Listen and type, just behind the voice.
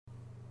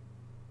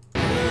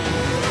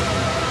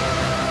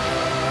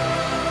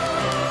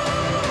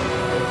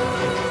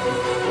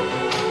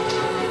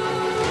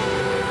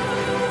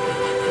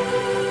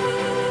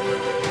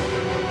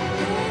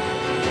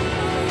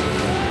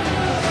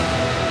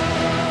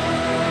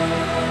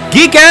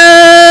Geek Out!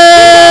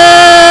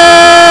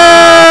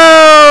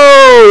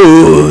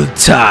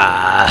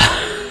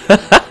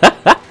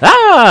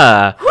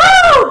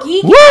 Woo!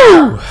 Geek Woo!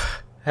 Out!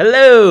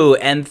 Hello,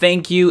 and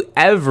thank you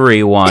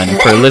everyone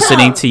for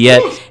listening to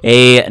yet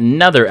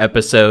another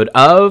episode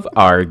of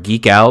our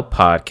Geek Out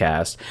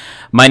podcast.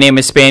 My name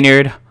is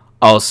Spaniard,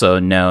 also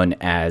known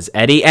as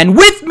Eddie, and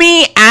with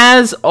me,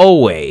 as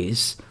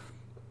always,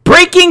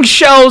 breaking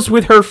shelves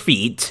with her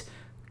feet,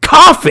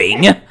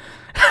 coughing,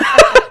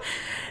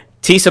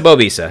 Tisa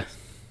Bobisa.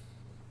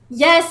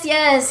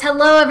 Yes.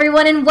 Hello,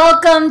 everyone, and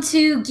welcome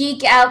to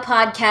Geek Out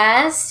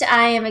Podcast.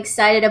 I am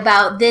excited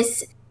about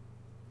this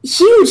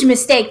huge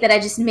mistake that I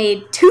just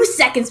made 2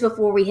 seconds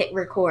before we hit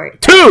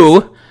record.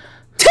 Two?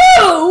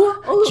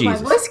 Oh,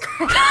 Jesus. my voice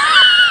cracked.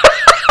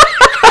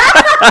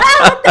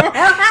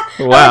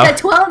 Wow. I'm like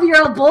a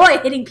 12-year-old boy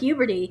hitting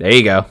puberty. There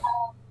you go.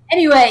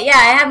 Anyway, yeah,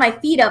 I have my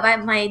feet up.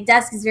 My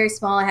desk is very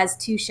small. It has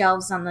 2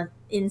 shelves on the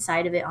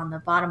inside of it on the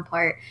bottom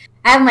part.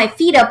 I have my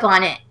feet up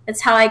on it.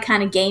 That's how I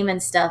kind of game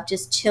and stuff.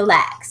 Just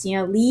chillax,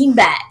 lean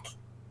back.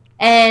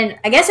 And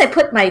I guess I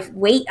put my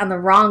weight on the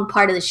wrong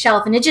part of the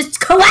shelf, and it just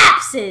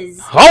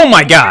collapses. Oh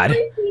my god.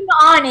 Everything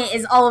on it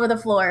is all over the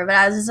floor. But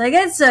I was just like,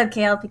 it's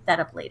okay. I'll pick that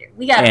up later.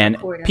 We got And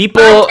record a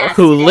people podcast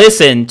who today.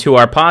 listen to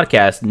our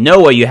podcast know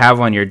what you have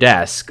on your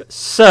desk.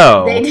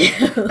 So They do.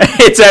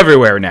 it's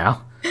everywhere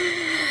now.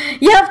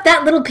 Yep,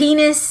 that little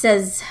penis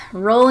says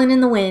rolling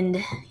in the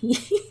wind.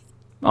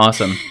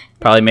 Awesome.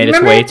 Probably made its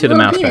Remember way that to the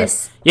little mouse pad.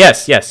 penis?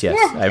 Yes, I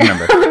Yeah.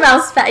 remember. The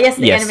mouse pad. Yes,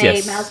 the Yes, anime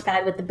yes. mouse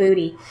pad with the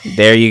booty.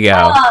 There you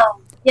go.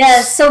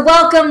 Yes, so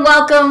welcome.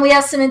 We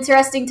have some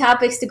interesting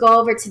topics to go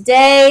over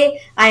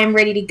today. I am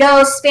ready to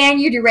go.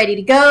 Spaniard, you're ready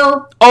to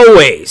go.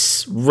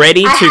 Always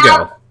ready to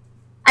go.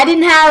 I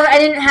didn't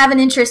have an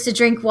interest to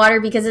drink water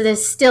because it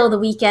is still the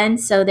weekend,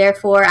 so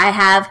therefore I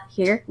have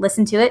here,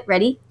 listen to it.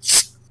 Ready?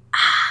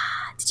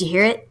 Did you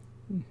hear it?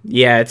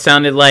 Yeah, it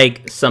sounded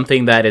like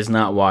something that is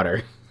not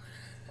water.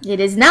 It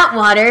is not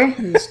water.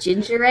 It's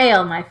ginger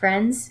ale, my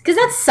friends. Because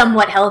that's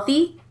somewhat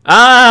healthy.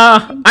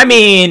 I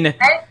mean,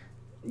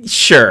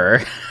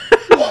 sure.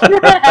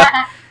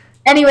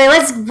 Anyway,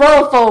 let's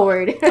roll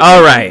forward.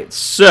 All right,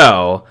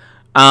 so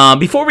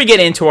before we get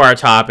into our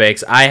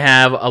topics, I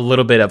have a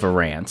little bit of a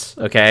rant,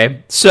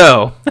 okay?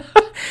 So,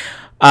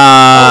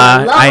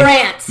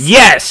 rants.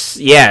 Yes.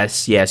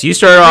 You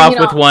started off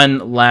with on.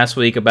 one last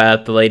week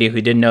about the lady who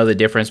didn't know the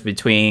difference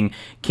between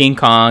King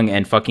Kong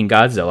and fucking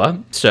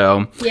Godzilla.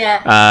 So,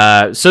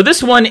 Yeah. so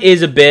this one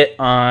is a bit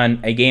on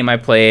a game I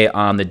play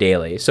on the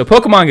daily. So,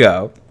 Pokemon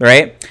Go,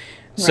 right?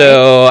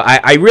 So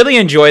I really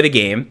enjoy the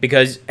game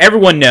because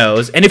everyone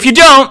knows, and if you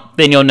don't,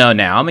 then you'll know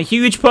now. I'm a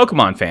huge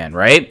Pokemon fan,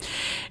 right?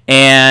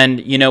 And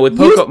with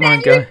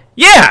Pokemon Go,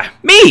 yeah,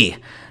 me.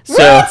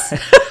 So,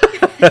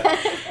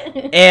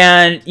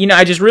 and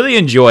I just really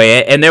enjoy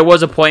it. And there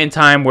was a point in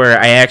time where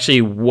I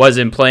actually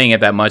wasn't playing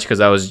it that much because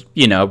I was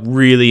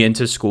really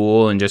into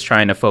school and just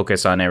trying to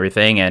focus on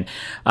everything. And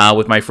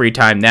with my free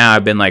time now,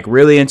 I've been like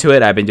really into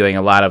it. I've been doing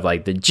a lot of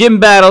like the gym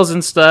battles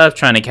and stuff,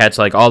 trying to catch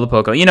like all the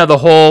Pokemon, the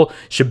whole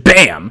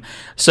shabam.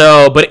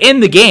 So, but in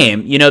the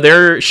game,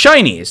 there are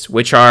shinies,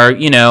 which are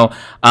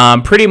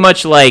pretty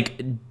much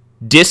like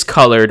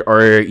discolored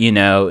or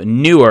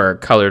newer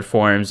colored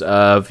forms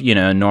of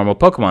normal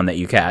Pokemon that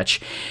you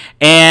catch,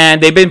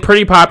 and they've been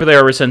pretty popular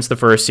ever since the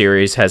first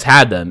series has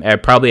had them,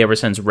 probably ever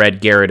since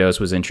Red Gyarados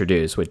was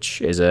introduced,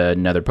 which is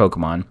another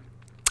Pokemon.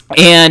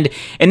 And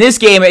in this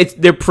game,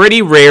 they're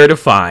pretty rare to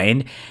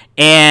find,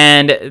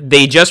 and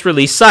they just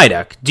released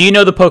Psyduck. Do you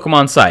know the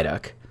Pokemon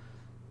Psyduck?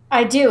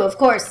 I do, of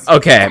course.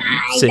 Okay.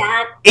 So,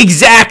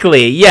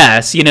 exactly.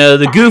 Yes.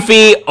 The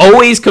goofy,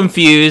 always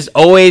confused,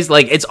 always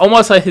like it's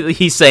almost like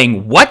he's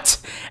saying what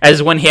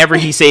as whenever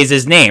he says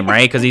his name,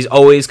 right? Because he's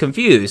always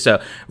confused.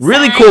 So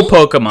really cool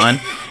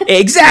Pokemon.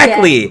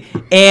 Exactly.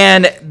 Yeah.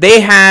 And they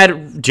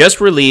had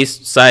just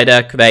released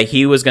Psyduck that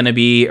he was going to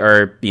be,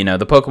 or the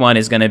Pokemon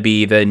is going to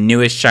be the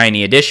newest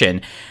shiny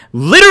edition.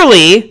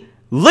 Literally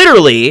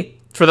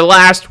for the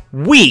last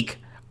week,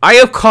 I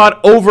have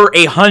caught over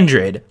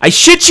 100. I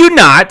shit you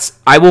not.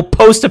 I will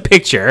post a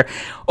picture.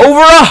 Over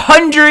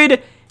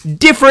 100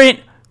 different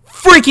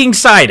freaking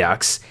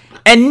Psyducks,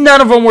 and none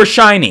of them were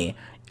shiny.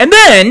 And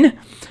then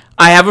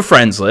I have a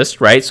friends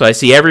list, right? So I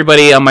see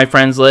everybody on my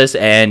friends list,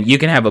 and you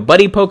can have a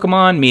buddy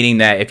Pokemon, meaning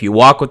that if you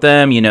walk with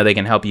them, they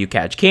can help you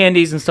catch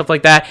candies and stuff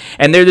like that,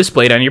 and they're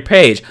displayed on your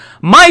page.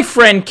 My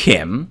friend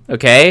Kim,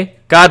 okay?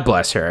 God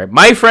bless her.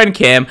 My friend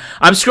Kim,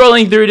 I'm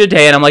scrolling through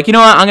today, and I'm like, you know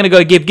what? I'm going to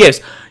go give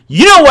gifts.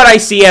 You know what I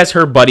see as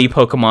her buddy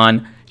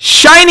Pokemon?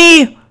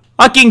 Shiny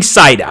fucking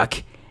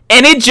Psyduck.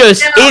 And it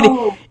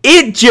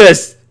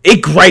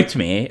griped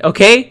me,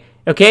 okay?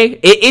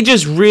 It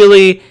just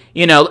really,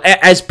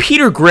 as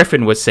Peter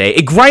Griffin would say,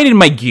 it grinded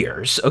my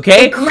gears,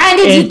 okay? It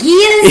grinded your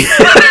gears?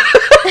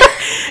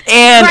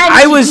 And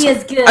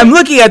I'm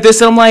looking at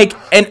this and I'm like,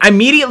 and I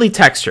immediately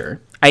text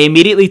her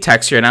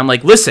and I'm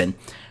like, listen,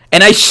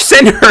 and I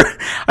send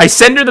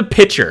her the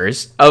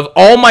pictures of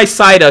all my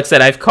Psyducks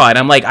that I've caught.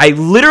 I'm like, I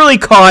literally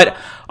caught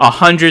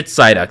 100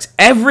 Psyducks.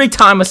 Every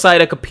time a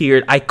Psyduck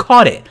appeared, I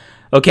caught it.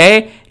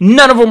 Okay?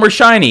 None of them were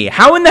shiny.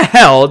 How in the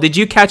hell did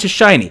you catch a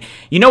shiny?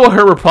 You know what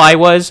her reply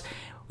was?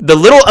 The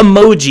little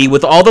emoji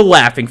with all the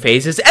laughing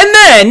faces. And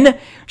then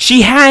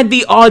she had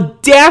the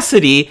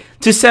audacity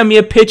to send me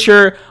a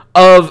picture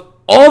of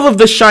all of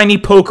the shiny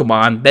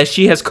Pokemon that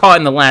she has caught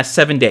in the last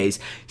 7 days.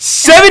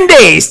 7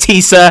 days,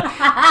 Tisa!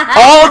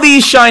 All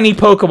these shiny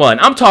Pokemon.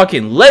 I'm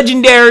talking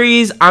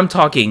legendaries. I'm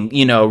talking,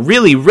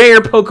 really rare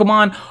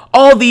Pokemon.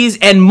 All these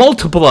and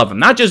multiple of them.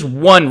 Not just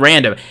one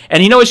random.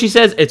 And you know what she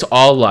says? It's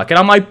all luck. And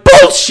I'm like,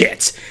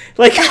 bullshit!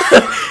 Like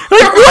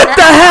what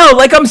the hell?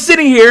 Like, I'm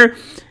sitting here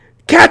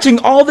catching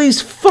all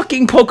these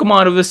fucking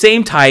Pokemon of the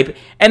same type,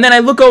 and then I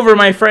look over and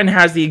my friend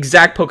has the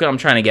exact Pokemon I'm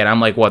trying to get.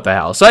 I'm like, what the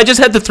hell? So I just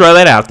had to throw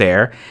that out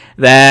there,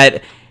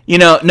 that,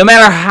 no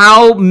matter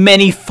how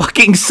many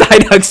fucking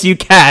Psyducks you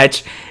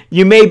catch,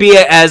 you may be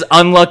as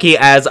unlucky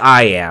as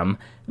I am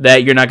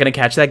that you're not going to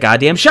catch that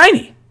goddamn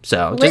shiny.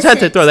 So just had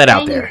to throw that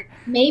out there.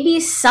 Maybe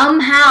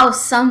somehow,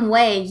 some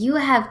way, you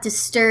have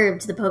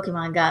disturbed the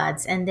Pokemon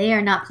gods, and they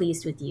are not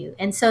pleased with you.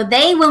 And so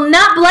they will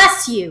not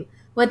bless you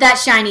with that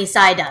shiny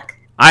Psyduck.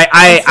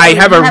 I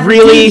have a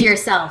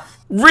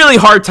really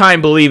hard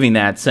time believing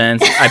that,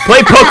 since I play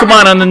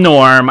Pokemon on the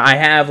norm. I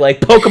have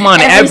Pokemon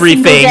everything. Every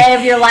single day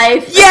of your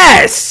life.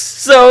 Yes!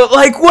 So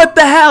what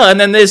the hell? And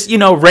then this,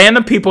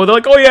 random people, they're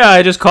like, oh yeah,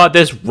 I just caught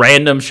this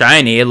random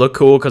shiny. It looked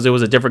cool because it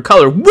was a different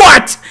color.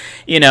 What?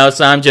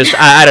 So I'm just,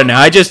 I don't know.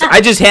 I just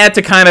had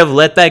to kind of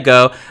let that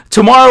go.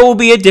 Tomorrow will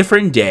be a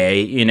different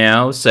day,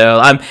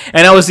 So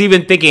and I was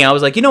even thinking, I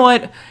was like, you know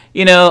what?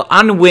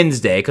 On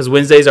Wednesday, because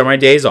Wednesdays are my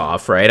days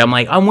off, right? I'm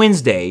like, on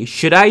Wednesday,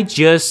 should I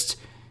just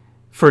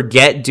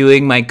forget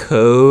doing my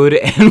code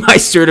and my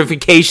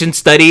certification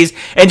studies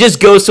and just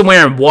go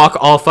somewhere and walk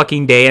all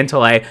fucking day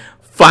until I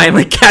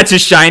finally catch a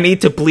shiny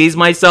to please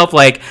myself?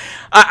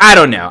 I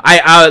don't know.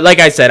 I like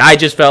I said, I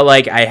just felt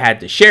like I had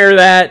to share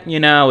that,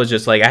 It was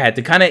just like I had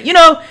to kind of,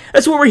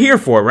 that's what we're here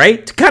for,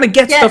 right? To kind of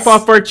get stuff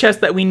off our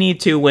chest that we need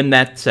to when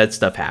that said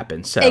stuff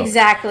happens. So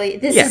exactly.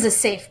 This is a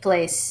safe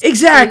place.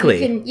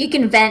 Exactly. So you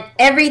can vent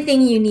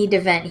everything you need to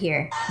vent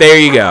here. There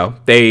you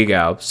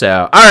go.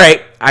 So, all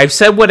right. I've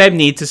said what I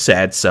need to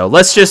said, so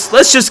let's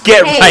just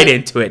get right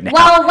into it now.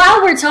 Well,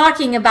 while we're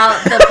talking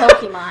about the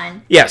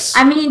Pokemon, yes.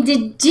 I mean,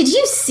 did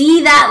you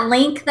see that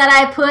link that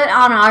I put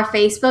on our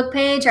Facebook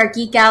page, our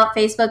Geek Out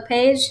Facebook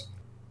page,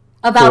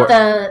 about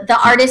the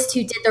artist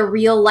who did the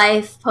real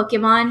life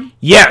Pokemon?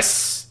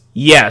 Yes.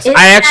 Isn't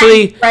I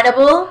actually that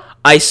incredible.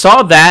 I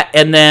saw that,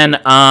 and then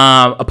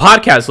a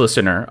podcast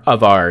listener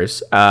of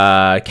ours,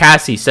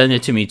 Cassie, sent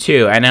it to me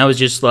too, and I was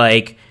just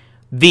like,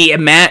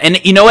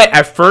 and you know what?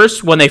 At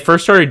first, when they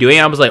first started doing it,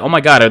 I was like, oh my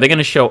god, are they going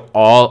to show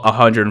all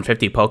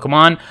 150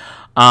 Pokemon?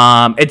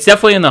 It's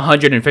definitely in the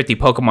 150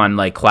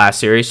 Pokemon class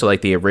series, so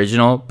the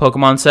original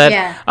Pokemon set.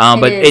 Yeah,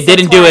 but it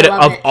didn't do it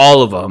of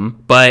all of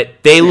them.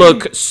 But they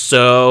look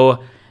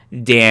so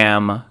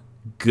damn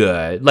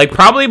good.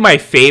 Probably my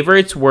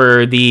favorites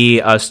were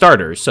the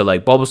starters, so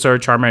Bulbasaur,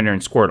 Charmander,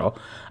 and Squirtle.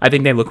 I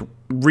think they look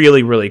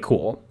really, really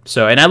cool.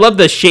 So, and I love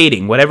the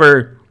shading,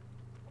 whatever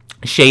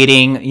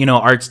shading,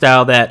 art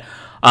style that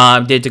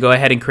did to go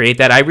ahead and create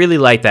that. I really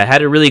like that.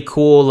 Had a really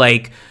cool,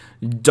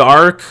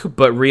 dark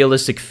but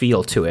realistic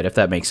feel to it, if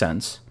that makes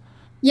sense.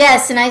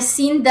 Yes, and I've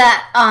seen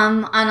that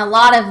on a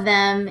lot of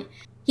them.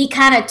 He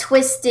kind of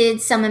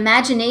twisted some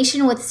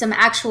imagination with some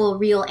actual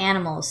real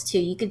animals, too.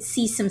 You could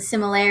see some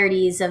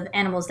similarities of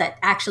animals that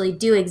actually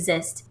do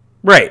exist.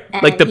 Right,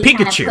 and like the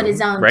Pikachu, put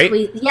his own right?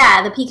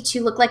 Yeah, the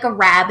Pikachu looked like a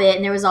rabbit,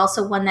 and there was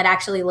also one that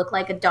actually looked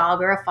like a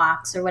dog or a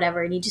fox or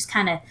whatever, and he just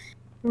kind of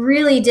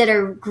really did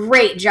a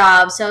great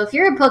job. So if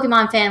you're a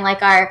Pokemon fan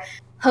like our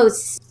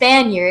host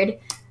Spaniard,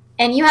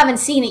 and you haven't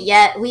seen it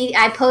yet,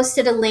 I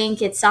posted a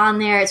link. It's on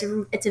there.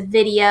 It's a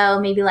video,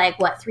 maybe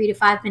 3 to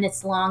 5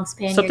 minutes long.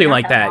 Spaniard, something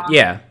like that, long.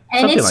 Yeah.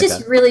 And it's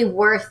just really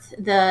worth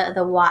the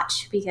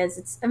watch, because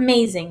it's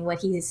amazing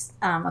what he's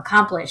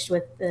accomplished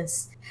with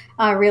this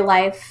real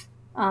life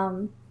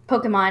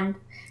Pokemon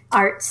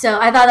art. So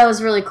I thought that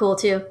was really cool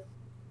too.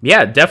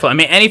 Yeah, definitely. I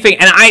mean, anything,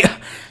 and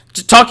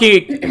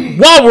talking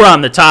while we're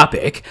on the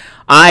topic,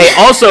 I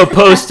also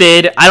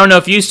posted, I don't know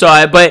if you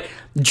saw it, but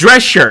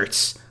dress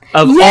shirts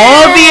of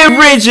all the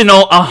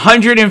original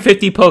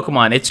 150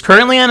 Pokemon. It's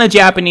currently on a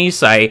Japanese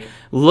site,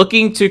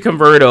 looking to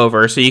convert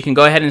over, so you can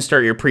go ahead and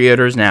start your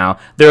pre-orders now.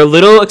 They're a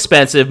little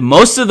expensive.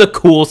 Most of the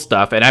cool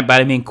stuff, and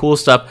I mean cool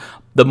stuff,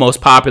 the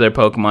most popular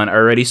Pokemon, are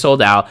already sold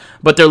out,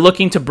 but they're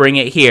looking to bring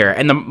it here.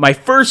 And my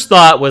first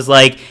thought was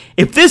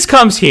if this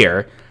comes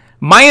here,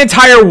 my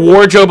entire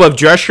wardrobe of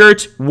dress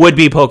shirts would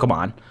be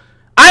Pokemon.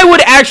 I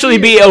would actually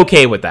be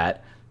okay with that.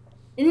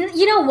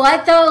 You know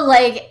what, though? All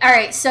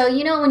right, so,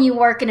 when you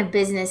work in a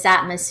business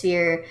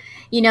atmosphere,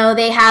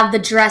 they have the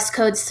dress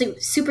code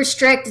super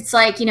strict. It's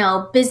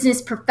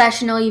business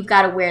professional. You've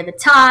got to wear the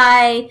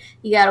tie.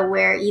 You got to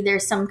wear either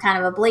some kind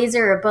of a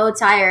blazer or bow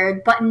tie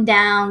or button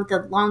down with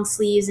the long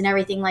sleeves and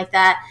everything like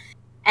that.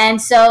 And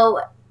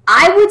so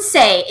I would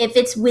say if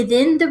it's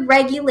within the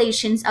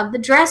regulations of the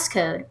dress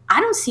code, I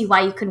don't see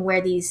why you couldn't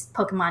wear these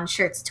Pokemon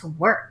shirts to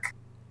work.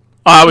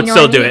 Oh, I would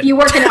still do it. If you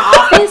work in an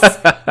office,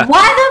 why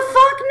the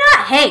fuck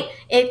not? Hey,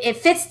 it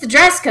fits the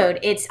dress code.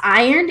 It's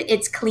ironed,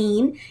 it's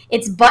clean,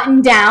 it's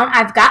buttoned down.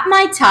 I've got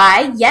my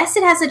tie. Yes,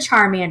 it has a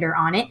Charmander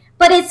on it,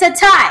 but it's a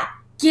tie.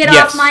 Get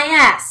off my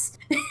ass.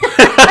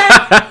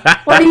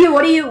 What do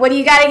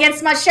you got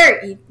against my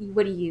shirt?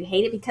 What do you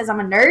hate it because I'm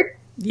a nerd?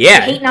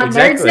 Yeah, you hating on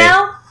nerds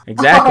now?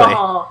 Exactly.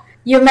 Oh,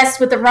 you messed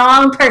with the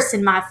wrong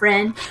person, my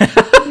friend.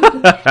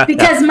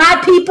 Because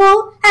my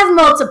people have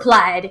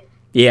multiplied.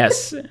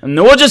 Yes, and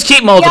we'll just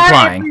keep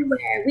multiplying. We are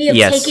everywhere. We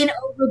have taken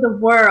over the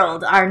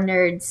world, our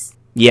nerds.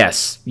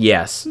 Yes.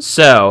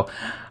 So,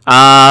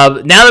 now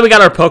that we got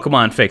our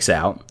Pokemon fix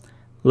out,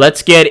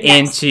 let's get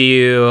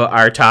into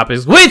our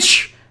topics,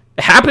 which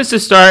happens to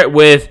start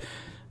with,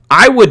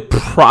 I would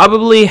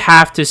probably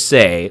have to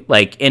say,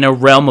 like, in a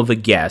realm of a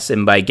guess,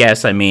 and by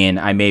guess I mean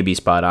I may be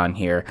spot on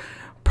here,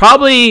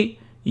 probably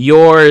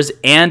yours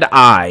and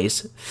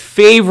I's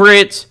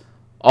favorite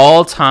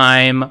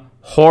all-time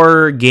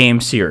horror game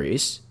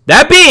series,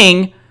 that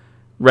being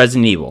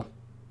Resident Evil.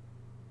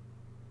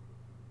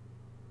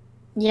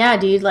 Yeah,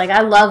 dude, like,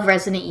 I love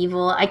Resident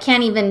Evil. I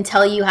can't even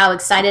tell you how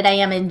excited I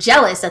am and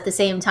jealous at the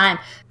same time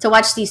to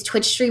watch these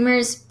Twitch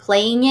streamers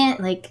playing it.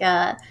 Like,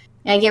 I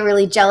get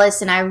really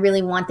jealous and I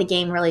really want the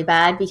game really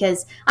bad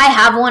because I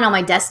have one on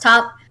my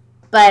desktop,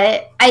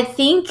 but I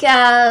think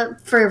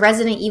for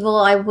Resident Evil,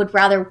 I would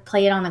rather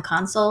play it on the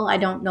console. I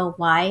don't know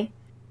why.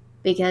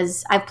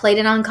 Because I've played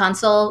it on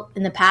console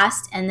in the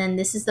past, and then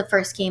this is the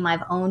first game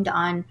I've owned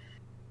on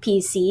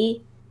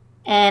PC.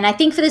 And I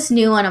think for this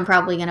new one, I'm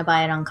probably going to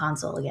buy it on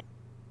console again.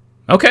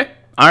 Okay.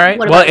 All right.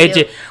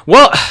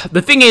 Well,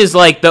 the thing is,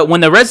 like,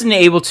 when the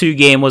Resident Evil 2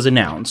 game was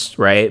announced,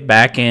 right,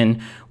 back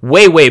in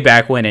way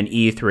back when in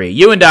E3,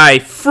 you and I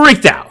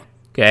freaked out,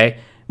 okay?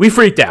 We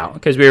freaked out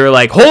because we were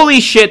like, holy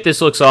shit,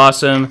 this looks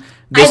awesome.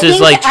 This is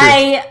like true.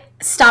 I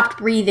stopped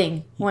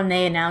breathing when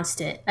they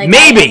announced it. Like,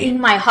 Maybe. I think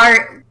my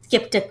heart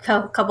skipped a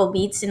couple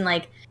beats, and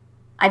like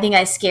I think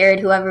I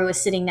scared whoever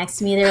was sitting next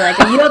to me. They're like,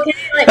 "Are you okay?"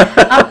 Like,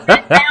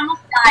 I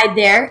almost died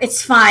there.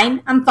 It's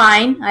fine. I'm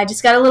fine. I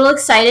just got a little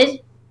excited.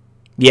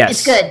 Yes,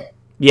 it's good.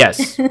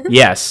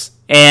 Yes,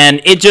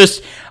 and it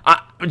just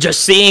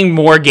seeing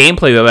more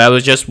gameplay of it. I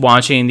was just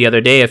watching the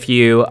other day a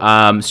few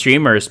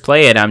streamers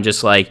play it. I'm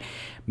just like,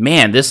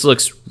 man, this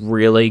looks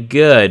really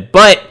good.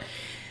 But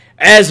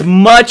as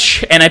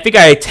much, and I think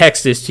I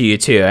texted this to you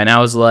too, and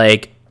I was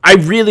like, I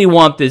really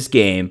want this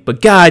game,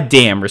 but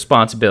goddamn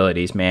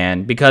responsibilities,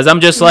 man. Because I'm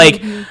just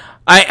like,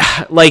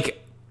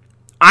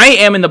 I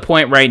am in the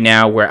point right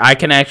now where I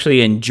can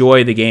actually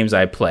enjoy the games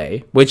I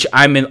play, which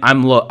I'm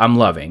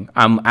loving.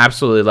 I'm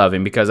absolutely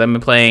loving because I've been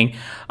playing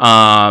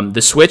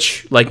the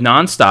Switch like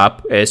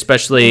nonstop,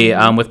 especially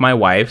with my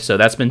wife. So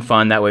that's been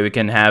fun. That way we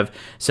can have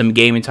some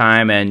gaming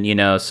time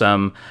and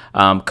some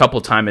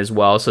couple time as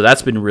well. So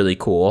that's been really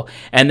cool.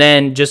 And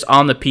then just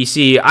on the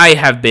PC, I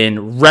have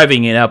been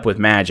revving it up with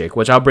Magic,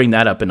 which I'll bring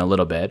that up in a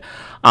little bit.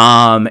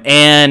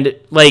 And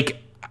like,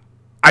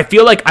 I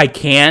feel like I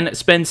can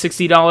spend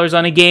 $60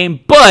 on a game,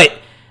 but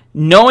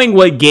knowing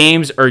what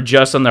games are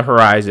just on the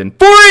horizon,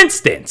 for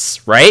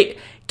instance, right?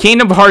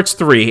 Kingdom Hearts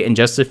 3 in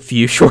just a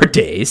few short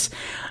days.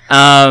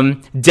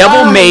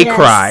 Devil May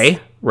Cry,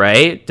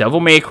 right?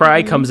 Devil May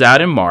Cry comes out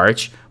in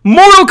March.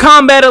 Mortal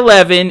Kombat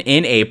 11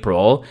 in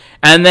April.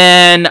 And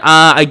then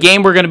a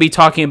game we're going to be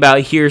talking about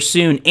here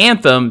soon,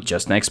 Anthem,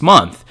 just next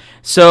month.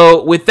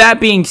 So with that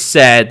being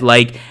said,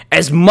 like,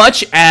 as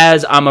much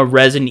as I'm a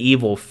Resident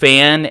Evil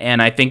fan,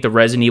 and I think the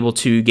Resident Evil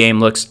 2 game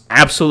looks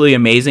absolutely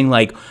amazing,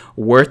 like,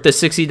 worth the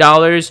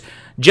 $60,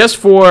 just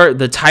for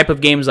the type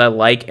of games I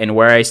like and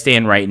where I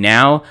stand right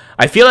now,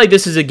 I feel like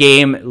this is a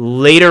game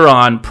later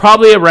on,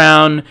 probably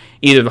around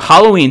either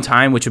Halloween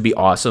time, which would be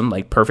awesome,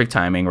 like perfect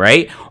timing,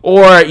 right?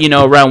 Or,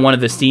 around one of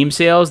the Steam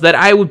sales, that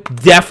I would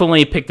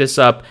definitely pick this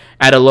up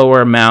at a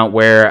lower amount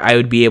where I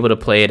would be able to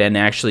play it and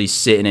actually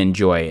sit and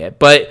enjoy it.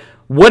 But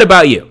what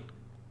about you?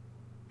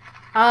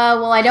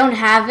 Well, I don't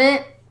have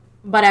it,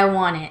 but I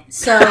want it.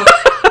 So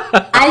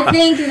I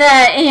think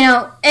that,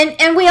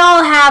 and we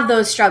all have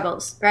those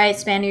struggles, right,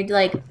 Spaniard?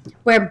 Like,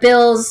 where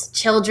bills,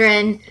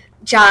 children,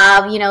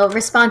 job,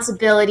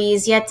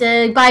 responsibilities, you have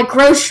to buy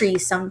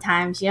groceries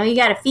sometimes, you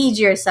got to feed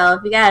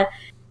yourself, you got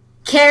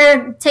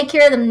to take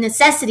care of the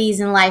necessities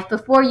in life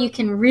before you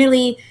can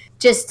really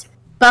just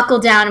buckle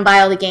down and buy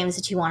all the games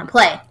that you want to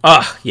play.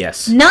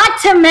 Yes. Not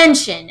to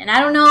mention, and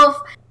I don't know if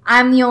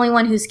I'm the only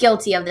one who's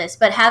guilty of this,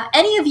 but have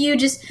any of you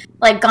just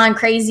like gone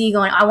crazy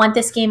going, I want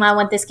this game, I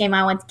want this game,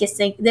 I want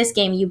this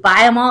game. You buy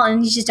them all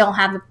and you just don't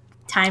have the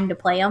time to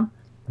play them.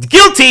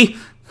 Guilty!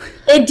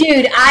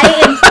 Dude, I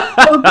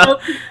am so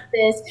guilty of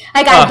this.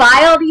 Like, I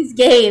buy all these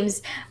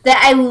games that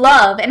I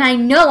love and I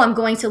know I'm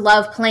going to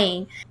love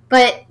playing.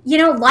 But,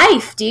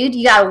 life, dude.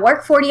 You got to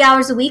work 40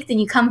 hours a week, then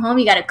you come home,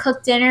 you got to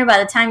cook dinner. By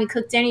the time you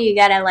cook dinner, you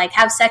got to, like,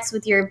 have sex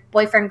with your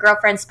boyfriend,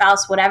 girlfriend,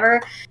 spouse,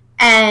 whatever.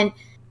 And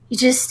you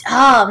just,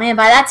 by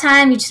that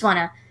time, you just want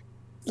to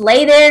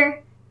lay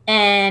there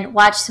and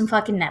watch some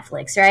fucking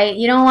Netflix, right?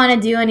 You don't want to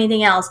do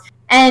anything else.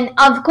 And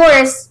of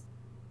course,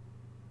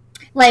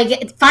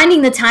 like,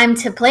 finding the time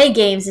to play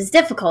games is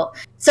difficult.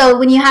 So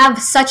when you have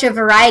such a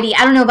variety,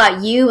 I don't know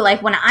about you,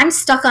 like, when I'm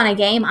stuck on a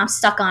game, I'm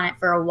stuck on it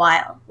for a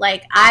while.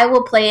 Like, I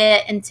will play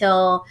it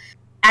until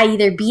I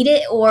either beat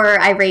it or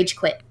I rage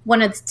quit.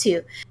 One of the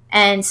two.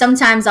 And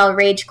sometimes I'll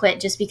rage quit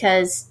just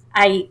because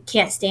I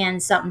can't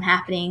stand something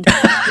happening.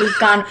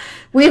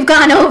 We've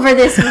gone over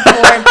this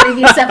before in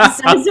previous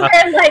episodes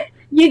where, like,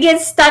 you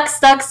get stuck.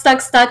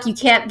 You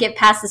can't get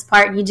past this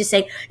part, and you just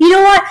say, you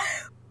know what?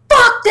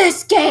 Fuck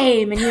this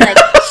game! And you, like,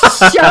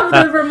 shove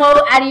the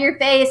remote out of your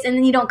face, and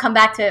then you don't come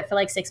back to it for,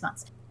 like, 6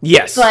 months.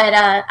 Yes. But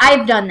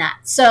I've done that.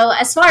 So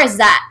as far as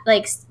that,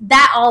 like,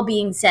 that all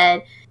being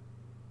said,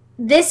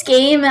 this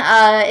game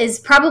is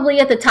probably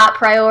at the top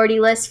priority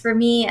list for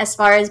me as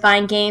far as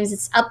buying games.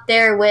 It's up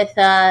there with,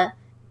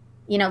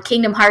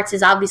 Kingdom Hearts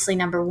is obviously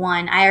number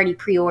one. I already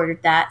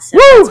pre-ordered that, so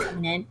Woo! that's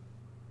coming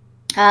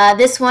in.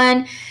 This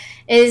one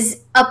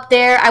is up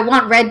there. I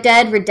want Red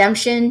Dead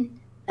Redemption.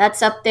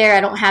 That's up there.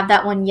 I don't have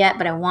that one yet,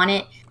 but I want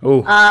it.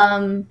 Ooh.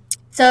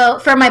 So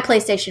for my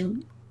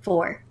PlayStation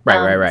 4.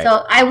 Right.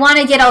 So I want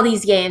to get all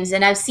these games,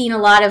 and I've seen a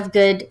lot of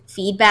good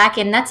feedback,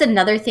 and that's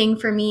another thing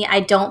for me. I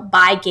don't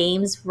buy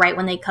games right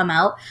when they come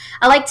out.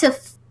 I like to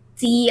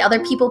see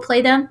other people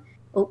play them.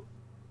 Oh,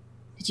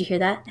 did you hear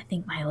that? I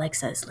think my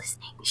Alexa is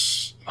listening.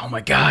 Shh. Oh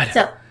my god.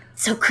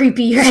 So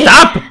creepy, right?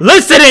 Stop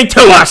listening to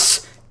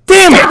us!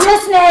 Damn Stop it!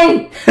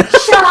 listening!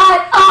 Shut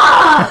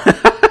up!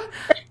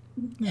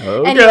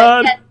 Oh Anyway,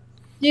 god. yeah,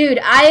 dude,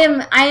 I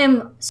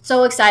am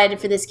so excited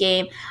for this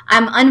game.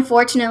 I'm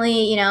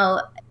unfortunately,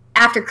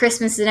 after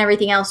Christmas and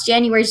everything else,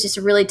 January is just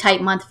a really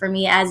tight month for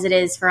me, as it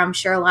is for, I'm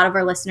sure, a lot of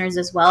our listeners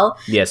as well.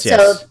 Yes.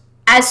 So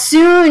as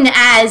soon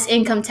as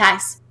income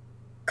tax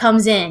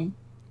comes in,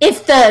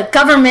 if the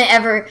government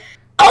ever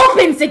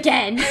opens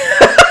again,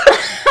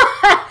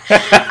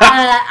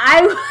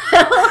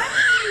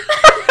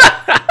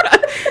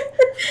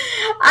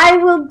 I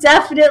will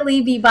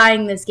definitely be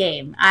buying this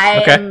game.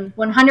 I am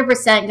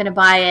 100% going to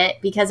buy it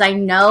because I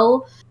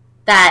know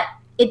that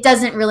it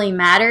doesn't really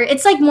matter.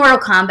 It's like Mortal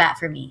Kombat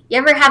for me. You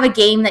ever have a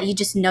game that you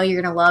just know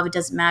you're going to love? It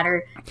doesn't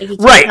matter. Like, you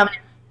Right.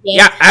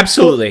 Yeah,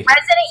 absolutely.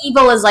 Resident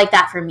Evil is like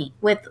that for me.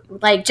 With,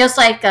 like, just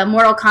like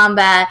Mortal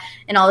Kombat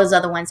and all those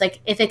other ones.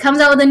 Like, if it comes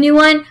out with a new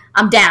one,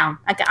 I'm down.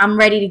 I'm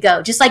ready to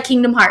go. Just like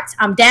Kingdom Hearts.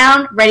 I'm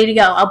down, ready to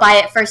go. I'll buy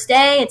it first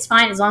day. It's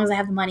fine as long as I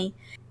have the money.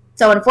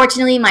 So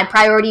unfortunately, my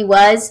priority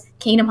was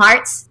Kingdom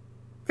Hearts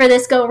for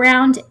this go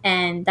round,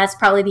 and that's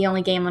probably the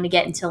only game I'm going to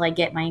get until I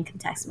get my income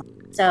tax money.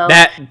 So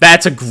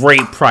that's a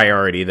great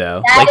priority,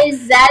 though.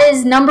 That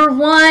is number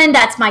one.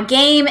 That's my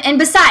game. And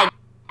besides,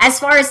 as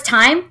far as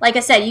time, like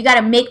I said, you got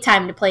to make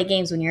time to play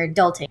games when you're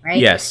adulting, right?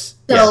 Yes.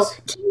 So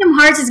yes. Kingdom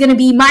Hearts is going to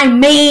be my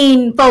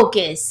main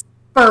focus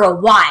for a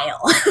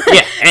while.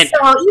 Yeah, and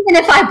so even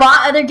if I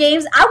bought other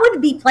games, I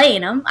wouldn't be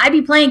playing them. I'd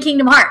be playing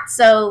Kingdom Hearts.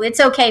 So it's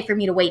okay for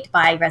me to wait to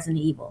buy Resident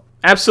Evil.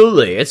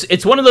 Absolutely.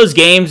 It's one of those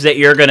games that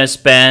you're going to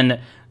spend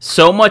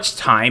so much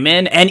time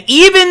in, and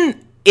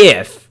even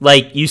if,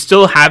 like, you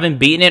still haven't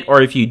beaten it,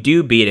 or if you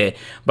do beat it,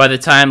 by the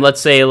time,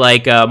 let's say,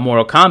 like,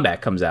 Mortal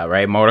Kombat comes out,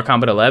 right? Mortal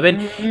Kombat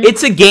 11,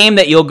 it's a game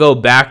that you'll go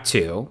back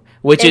to,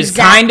 which is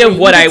kind of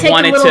what I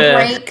wanted to...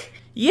 break,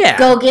 yeah.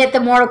 Go get the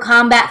Mortal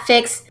Kombat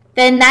fix.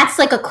 Then that's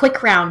like a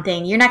quick round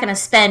thing. You're not going to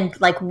spend,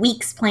 like,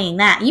 weeks playing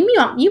that.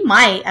 You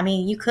might. I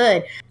mean, you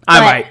could. I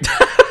might.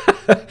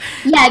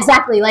 Yeah,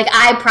 exactly. Like,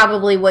 I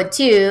probably would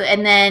too.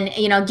 And then,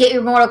 get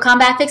your Mortal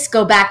Kombat fix,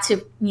 go back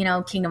to,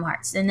 Kingdom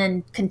Hearts, and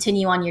then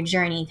continue on your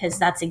journey, because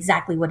that's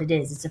exactly what it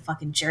is. It's a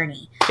fucking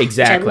journey.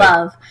 Exactly. Which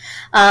I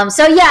love.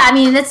 So, yeah, I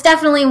mean, that's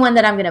definitely one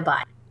that I'm going to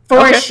buy.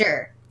 For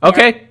sure.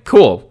 Okay,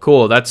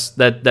 cool. That's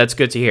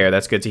good to hear.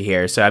 That's good to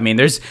hear. So, I mean,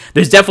 there's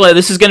definitely,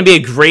 this is going to be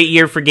a great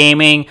year for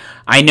gaming.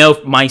 I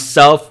know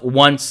myself,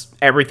 once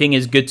everything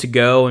is good to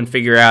go and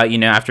figure out,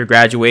 after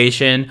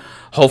graduation,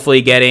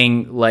 hopefully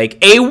getting, like,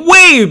 a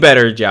way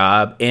better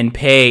job in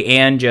pay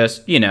and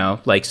just,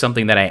 like,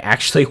 something that I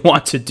actually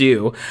want to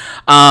do.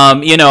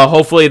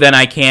 Hopefully then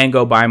I can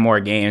go buy more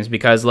games,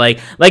 because, like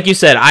you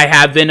said, I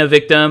have been a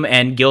victim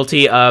and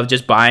guilty of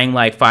just buying,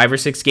 like, 5 or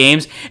 6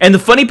 games. And the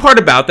funny part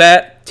about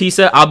that,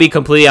 Tisa, I'll be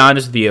completely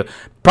honest with you,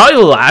 probably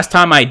the last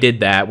time I did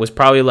that was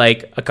probably,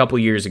 like, a couple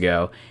years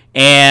ago.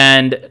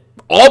 And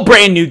all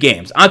brand new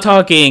games. I'm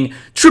talking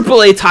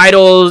AAA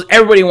titles.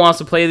 Everybody wants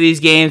to play these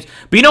games.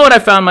 But you know what I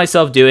found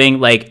myself doing?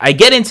 Like, I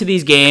get into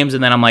these games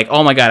and then I'm like,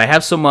 oh my god, I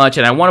have so much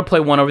and I want to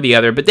play one over the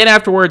other. But then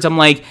afterwards, I'm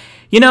like,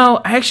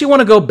 I actually want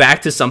to go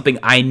back to something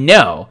I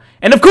know.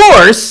 And of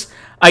course,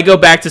 I go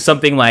back to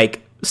something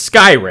like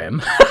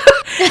Skyrim.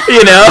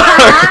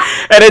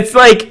 And it's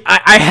like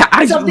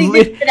I something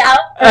to sit out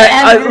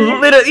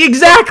literally,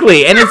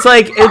 exactly, and it's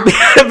like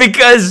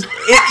because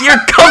you're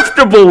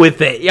comfortable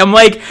with it. I'm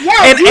like,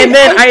 yeah, and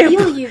then I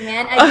feel you,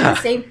 man. I do the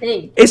same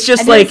thing. It's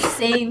just like the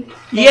same thing.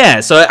 Yeah.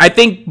 So I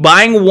think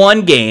buying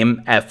one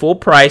game at full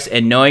price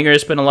and knowing you're gonna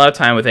spend a lot of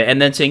time with it, and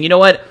then saying, you know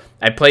what,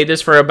 I played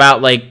this for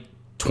about like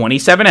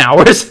 27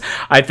 hours.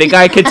 I think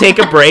I could take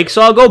a break,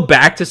 so I'll go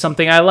back to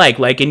something I like.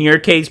 Like in your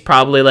case,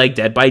 probably like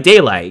Dead by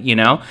Daylight, you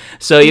know?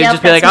 So you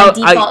just be like,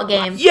 default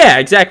game. Yeah,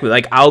 exactly.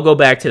 Like I'll go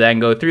back to that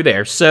and go through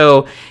there.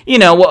 So, you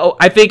know, well,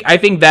 I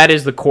think that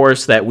is the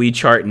course that we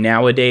chart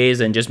nowadays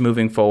and just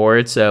moving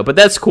forward. So, but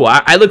that's cool.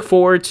 I look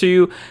forward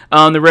to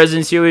the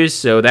Resident series,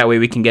 so that way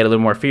we can get a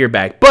little more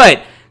feedback.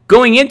 But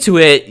going into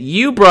it,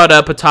 you brought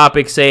up a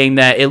topic saying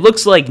that it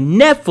looks like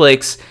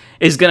Netflix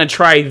is going to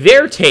try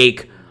their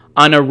take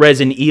on a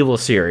Resident Evil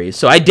series.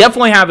 So I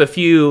definitely have a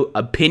few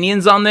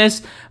opinions on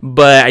this,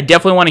 but I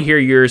definitely want to hear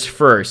yours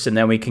first, and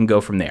then we can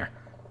go from there.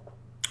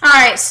 All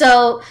right,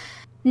 so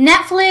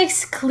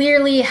Netflix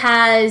clearly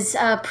has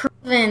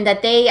proven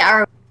that they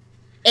are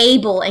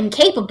able and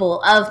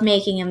capable of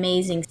making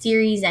amazing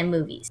series and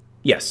movies.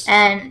 Yes.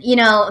 And, you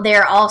know,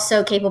 they're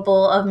also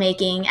capable of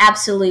making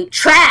absolute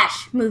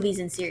trash movies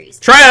and series.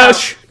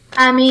 Trash! So,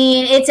 I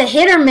mean, it's a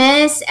hit or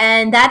miss,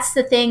 and that's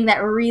the thing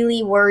that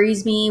really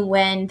worries me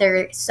when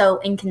they're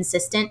so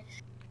inconsistent.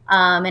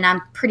 And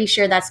I'm pretty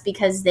sure that's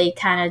because they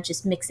kind of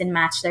just mix and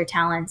match their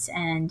talents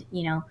and,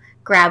 you know,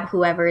 grab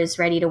whoever is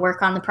ready to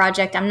work on the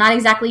project. I'm not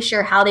exactly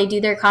sure how they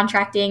do their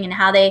contracting and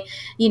how they,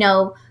 you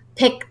know,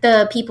 pick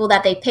the people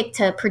that they pick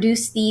to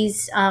produce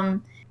these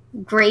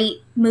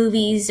great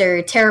movies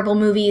or terrible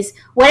movies.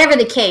 Whatever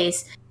the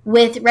case,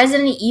 with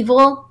Resident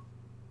Evil,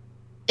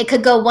 it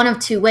could go one of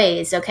two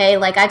ways, okay?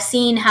 Like, I've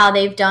seen how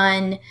they've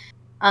done,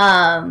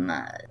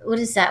 what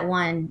is that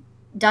one?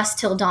 Dusk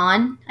Till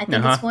Dawn, I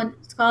think that's what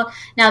it's called.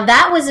 Now,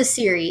 that was a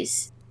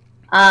series,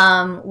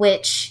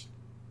 which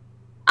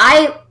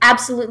I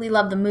absolutely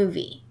love the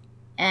movie.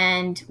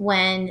 And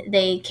when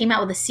they came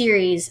out with a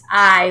series,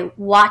 I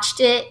watched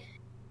it,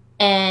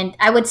 and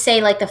I would say,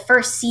 like, the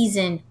first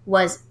season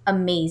was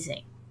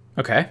amazing.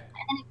 Okay.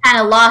 And it kind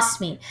of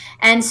lost me.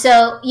 And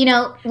so, you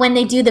know, when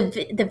they do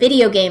the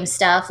video game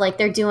stuff, like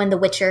they're doing The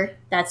Witcher,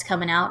 that's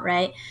coming out,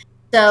 right?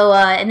 So,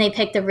 and they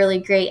picked a really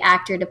great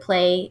actor to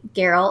play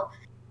Geralt.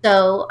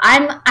 So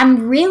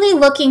I'm really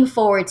looking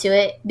forward to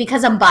it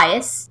because I'm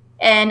biased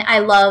and I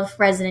love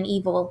Resident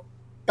Evil,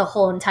 the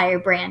whole entire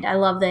brand. I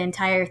love the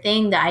entire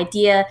thing, the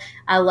idea.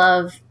 I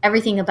love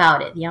everything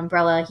about it, the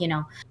umbrella, you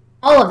know,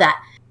 all of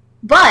that.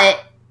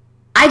 But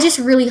I just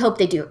really hope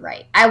they do it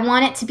right. I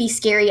want it to be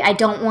scary. I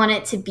don't want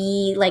it to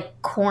be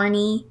like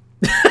corny.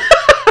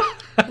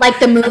 Like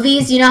the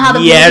movies, you know how the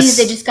movies,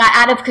 they just got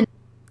out of control.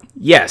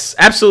 Yes,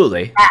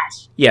 absolutely.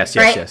 Trash,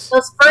 yes.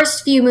 Those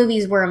first few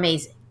movies were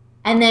amazing.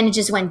 And then it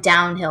just went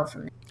downhill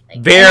from there. Like,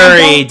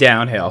 very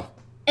downhill.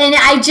 And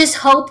I just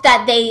hope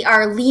that they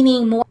are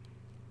leaning more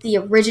the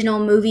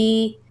original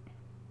movie,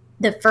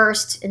 the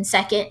first and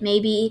second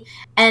maybe,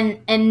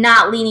 and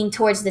not leaning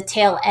towards the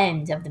tail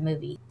end of the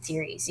movie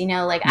series. You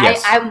know, like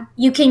yes.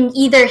 You can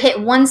either hit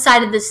one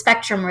side of the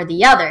spectrum or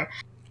the other.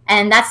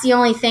 And that's the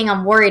only thing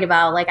I'm worried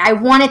about. Like, I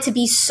want it to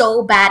be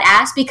so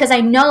badass because I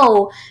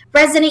know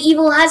Resident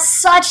Evil has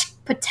such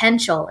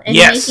potential in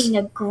making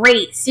a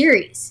great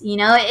series. You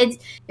know,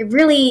 it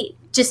really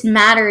just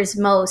matters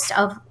most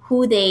of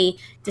who they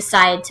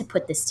decide to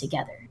put this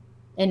together,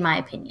 in my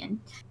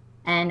opinion.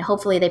 And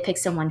hopefully they pick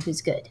someone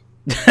who's good.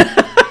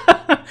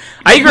 I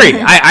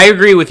agree. I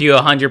agree with you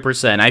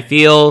 100%. I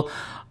feel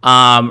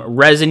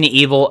Resident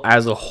Evil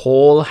as a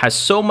whole has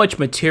so much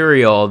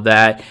material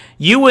that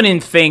you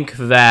wouldn't think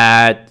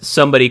that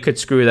somebody could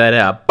screw that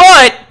up.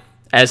 But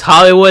as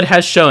Hollywood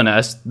has shown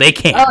us, they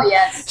can. Oh,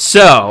 yes.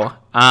 So,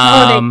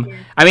 I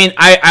mean,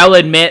 I'll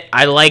admit,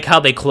 I like how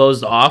they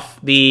closed off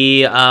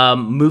the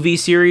movie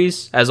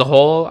series as a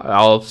whole.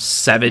 All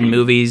 7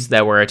 movies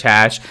that were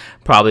attached,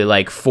 probably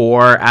like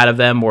 4 out of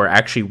them were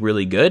actually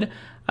really good.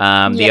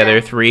 The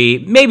other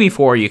 3, maybe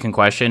 4, you can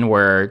question,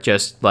 were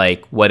just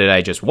like, what did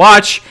I just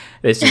watch?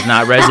 This is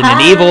not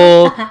Resident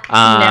Evil.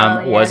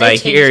 Was I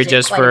here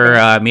just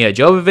for Mia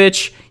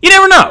Jovovich? You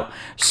never know.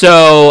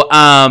 So,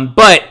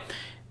 but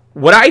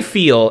what I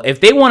feel,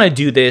 if they want to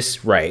do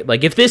this right,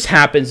 like if this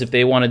happens, if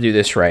they want to do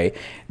this right,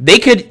 they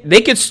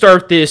could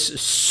start this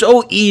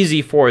so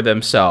easy for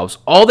themselves.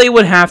 All they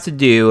would have to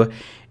do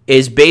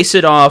is base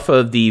it off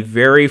of the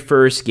very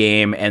first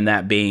game, and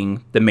that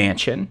being the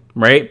mansion,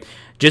 right?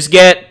 Just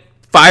get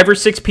 5 or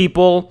 6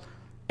 people,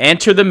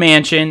 enter the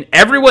mansion.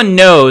 Everyone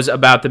knows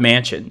about the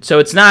mansion. So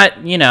it's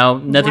not, you know,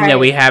 nothing that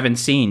we haven't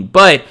seen.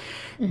 But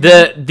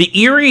the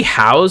eerie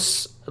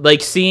house like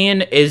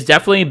scene is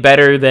definitely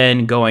better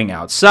than going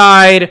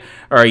outside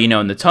or, you know,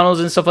 in the tunnels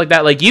and stuff like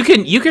that. Like you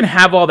can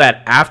have all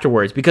that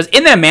afterwards, because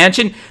in that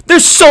mansion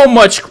there's so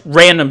much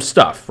random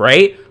stuff,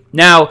 right?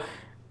 Now,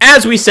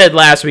 as we said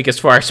last week, as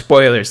far as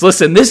spoilers,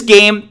 listen, this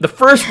game, the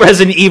first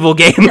Resident Evil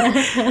game,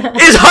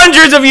 is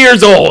hundreds of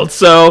years old.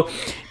 So,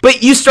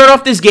 but you start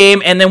off this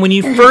game, and then when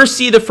you first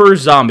see the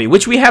first zombie,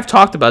 which we have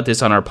talked about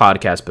this on our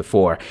podcast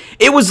before,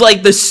 it was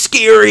like the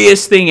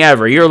scariest thing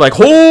ever. You're like,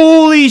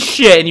 holy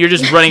shit, and you're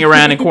just running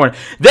around in corner.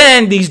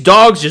 Then these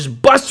dogs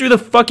just bust through the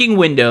fucking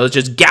windows,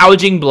 just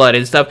gouging blood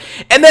and stuff.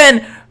 And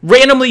then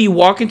randomly you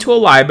walk into a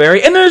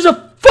library, and there's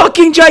a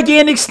fucking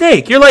gigantic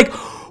snake. You're like,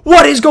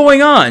 what is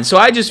going on? So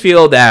I just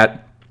feel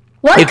that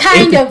What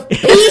kind of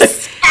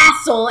beast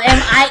castle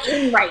am I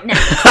in right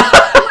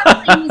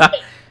now?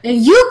 And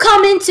you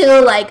come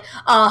into like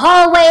a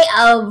hallway,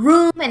 a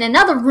room, and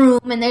another room,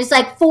 and there's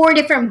like 4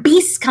 different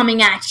beasts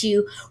coming at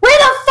you. Where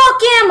the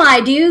fuck am I,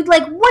 dude?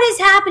 Like, what is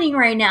happening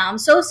right now? I'm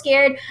so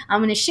scared.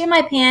 I'm gonna shit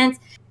my pants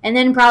and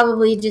then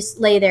probably just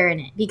lay there in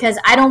it because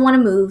I don't want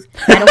to move.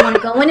 I don't want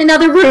to go in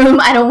another room.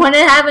 I don't want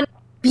to have a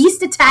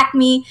beast attack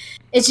me.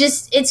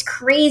 It's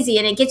crazy,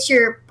 and it gets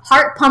your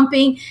heart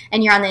pumping,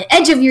 and you're on the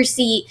edge of your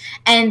seat,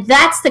 and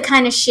that's the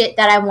kind of shit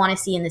that I want to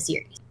see in the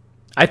series.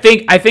 I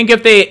think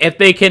if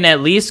they can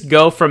at least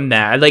go from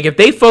that, like if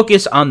they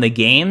focus on the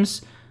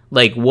games,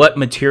 like what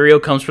material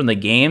comes from the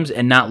games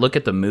and not look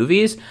at the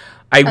movies,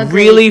 I Agreed.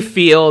 really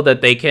feel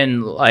that they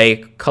can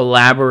like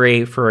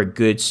collaborate for a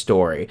good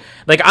story.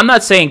 Like I'm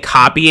not saying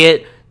copy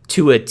it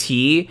to a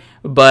T,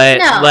 but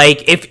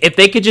like if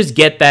they could just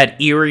get that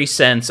eerie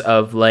sense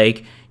of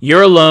like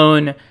you're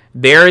alone,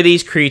 there are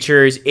these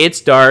creatures,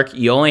 it's dark,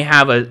 you only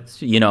have a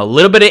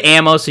little bit of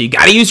ammo, so you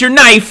got to use your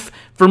knife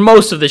for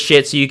most of the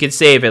shit so you can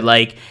save it.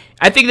 Like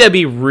I think that'd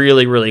be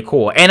really, really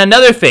cool. And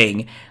another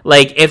thing,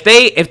 like if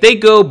they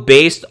go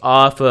based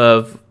off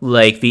of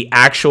like the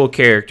actual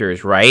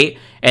characters, right?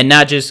 And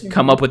not just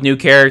come up with new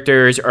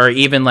characters or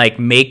even like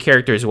make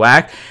characters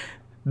whack.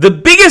 The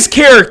biggest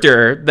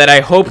character that I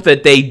hope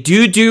that they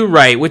do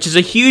right, which is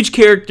a huge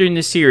character in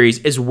the series,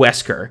 is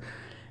Wesker.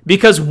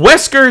 Because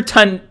Wesker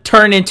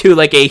turned into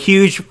like a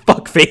huge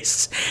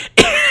fuckface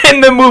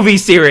in the movie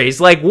series.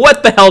 Like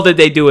what the hell did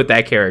they do with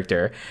that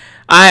character?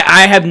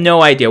 I have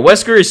no idea.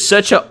 Wesker is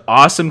such an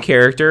awesome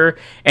character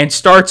and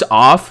starts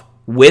off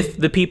with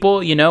the people,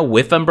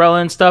 with Umbrella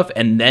and stuff,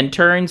 and then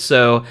turns.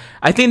 So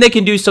I think they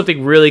can do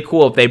something really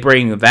cool if they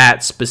bring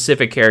that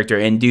specific character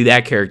and do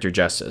that character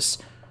justice.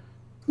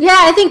 Yeah,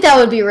 I think that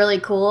would be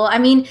really cool. I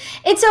mean,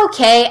 it's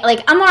okay.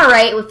 Like, I'm all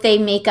right if they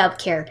make up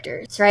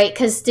characters, right?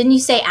 Because didn't you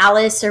say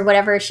Alice or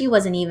whatever? She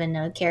wasn't even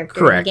a character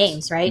Correct. in the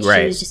games, right?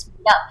 Right. She was just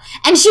made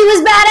up. And she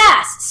was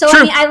badass. So, True.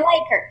 I mean, I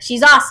like her.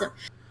 She's awesome.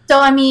 So,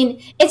 I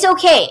mean, it's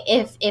okay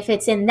if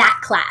it's in that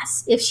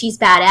class, if she's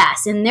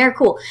badass, and they're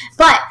cool.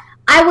 But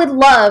I would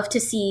love to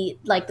see,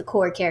 like, the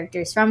core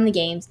characters from the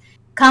games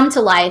come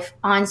to life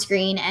on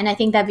screen, and I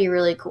think that'd be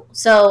really cool.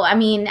 So, I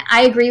mean,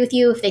 I agree with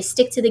you. If they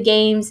stick to the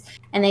games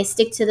and they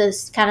stick to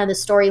this kind of the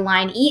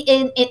storyline,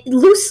 it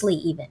loosely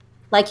even.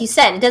 Like you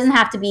said, it doesn't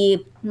have to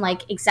be,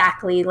 like,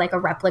 exactly like a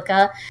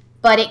replica,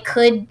 but it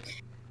could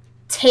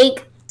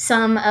take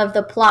some of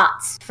the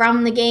plots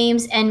from the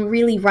games and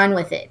really run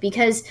with it,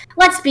 because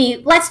let's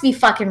be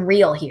fucking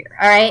real here,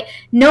 all right?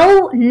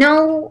 No,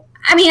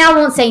 I mean, I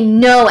won't say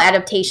no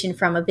adaptation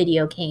from a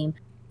video game,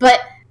 but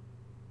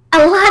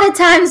a lot of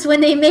times when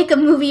they make a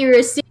movie or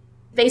a series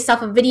based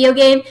off a video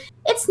game,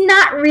 it's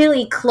not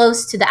really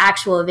close to the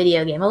actual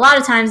video game. A lot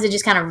of times they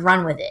just kind of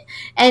run with it.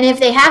 And if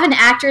they have an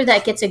actor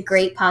that gets a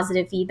great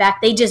positive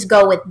feedback, they just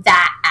go with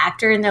that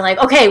actor and they're like,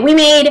 okay, we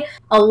made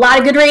a lot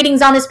of good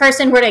ratings on this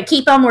person. We're going to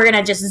keep them. We're going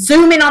to just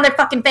zoom in on their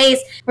fucking face.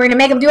 We're going to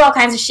make them do all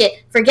kinds of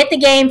shit. Forget the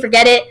game.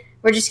 Forget it.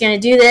 We're just going to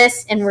do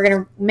this and we're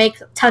going to make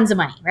tons of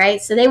money,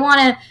 right? So they want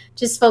to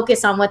just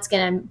focus on what's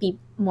going to be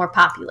more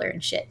popular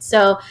and shit.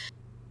 So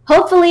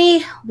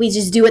hopefully we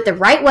just do it the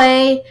right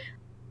way.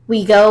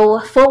 We go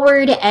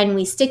forward and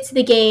we stick to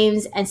the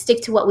games and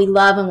stick to what we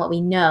love and what we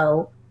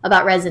know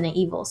about Resident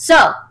Evil.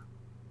 So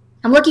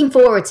I'm looking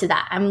forward to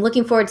that. I'm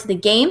looking forward to the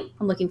game.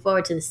 I'm looking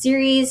forward to the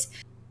series.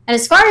 And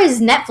as far as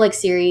Netflix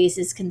series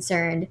is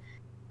concerned,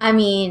 I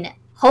mean,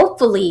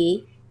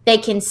 hopefully they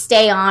can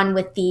stay on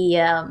with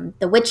the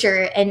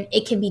Witcher and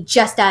it can be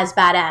just as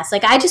badass.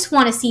 Like, I just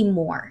want to see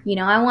more.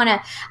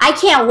 I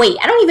can't wait.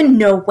 I don't even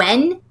know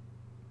when,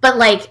 but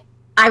like,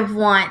 I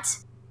want...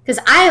 Because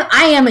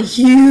I am a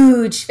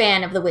huge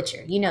fan of The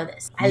Witcher. You know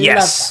this. I love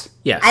that.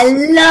 Yes. I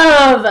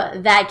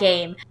love that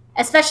game.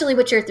 Especially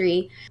Witcher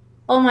 3.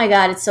 Oh my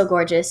god, it's so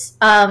gorgeous.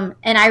 And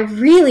I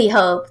really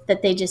hope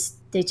that they just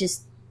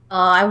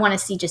I want to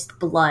see just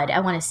blood.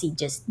 I want to see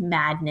just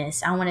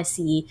madness. I want to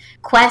see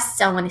quests.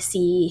 I want to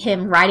see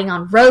him riding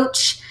on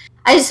Roach.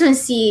 I just want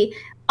to see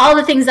all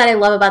the things that I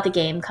love about the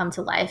game come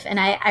to life. And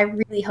I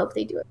really hope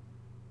they do it.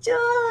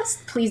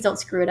 Just please don't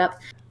screw it up.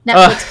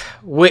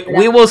 Netflix.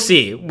 We will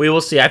see. We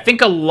will see. I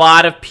think a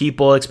lot of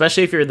people,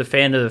 especially if you're the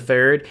fan of the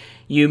third,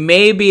 you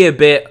may be a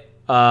bit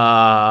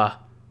how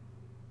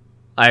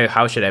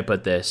should I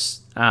put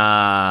this?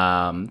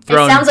 Thrown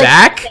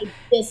back. Like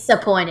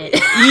disappointed.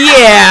 Yeah,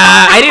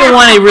 I didn't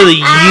want to really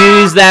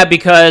use that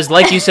because,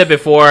 like you said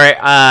before,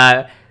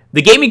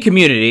 the gaming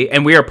community,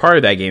 and we are part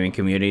of that gaming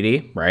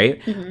community,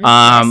 right? Mm-hmm.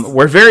 Yes.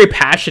 We're very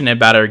passionate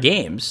about our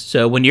games.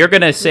 So when you're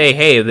going to say,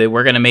 hey, that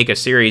we're going to make a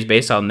series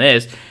based on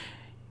this,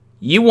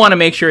 you want to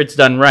make sure it's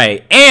done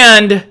right.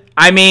 And,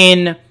 I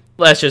mean,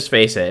 let's just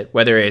face it,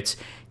 whether it's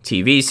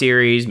TV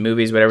series,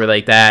 movies, whatever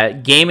like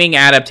that, gaming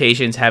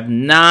adaptations have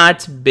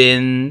not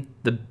been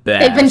the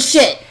best. They've been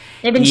shit.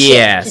 They've been shit.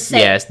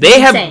 Yes.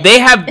 There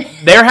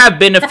have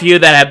been a few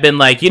that have been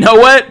like, you know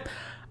what?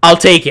 I'll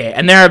take it.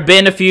 And there have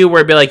been a few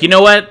where it'd be like, you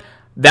know what?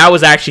 that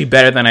was actually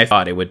better than I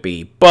thought it would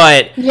be.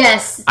 But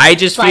yes, I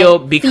just feel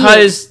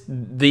because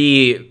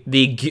the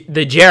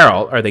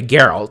Geralt, or the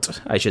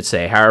Geralt, I should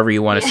say, however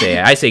you want to say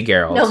it. I say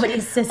Geralt. Nobody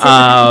says it.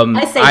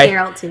 I say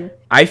Geralt too.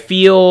 I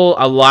feel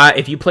a lot,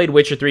 if you played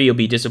Witcher 3, you'll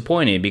be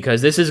disappointed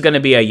because this is going to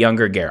be a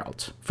younger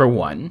Geralt, for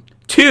one.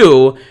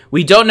 Two,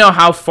 we don't know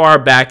how far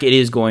back it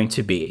is going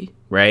to be,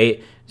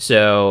 right?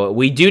 So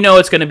we do know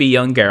it's going to be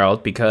young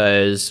Geralt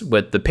because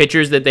with the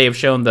pictures that they have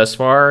shown thus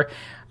far,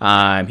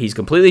 he's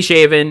completely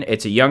shaven.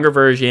 It's a younger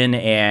version,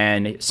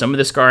 and some of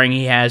the scarring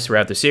he has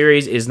throughout the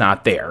series is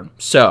not there.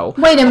 So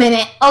wait a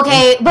minute.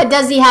 Okay, but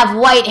does he have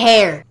white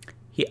hair?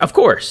 Of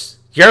course,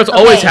 Geralt's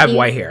always have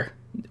white hair.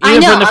 I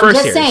know. I'm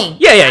just saying.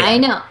 Yeah. I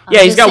know.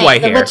 He's got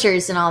white hair. The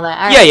Witchers and all that.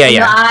 All right. Yeah.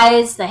 The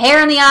eyes, the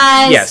hair in the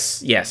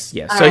eyes. Yes.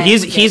 So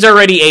he's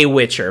already a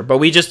Witcher, but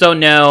we just don't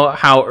know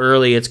how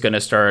early it's going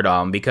to start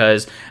on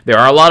because there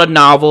are a lot of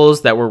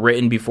novels that were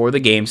written before the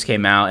games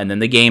came out, and then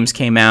the games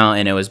came out,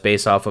 and it was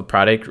based off of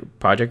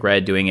Project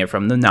Red doing it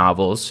from the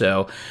novels.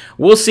 So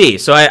we'll see.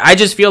 So I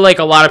just feel like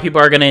a lot of people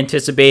are going to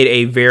anticipate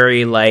a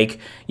very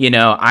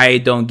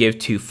I don't give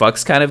two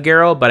fucks kind of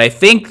Geralt, but I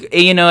think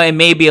it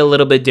may be a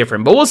little bit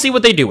different. But we'll see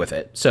what they do with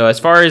it. So as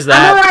far as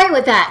that, I'm all right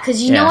with that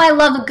because you know I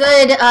love a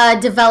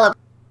good developed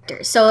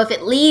character. So if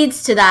it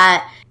leads to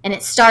that and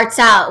it starts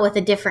out with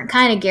a different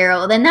kind of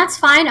Geralt, then that's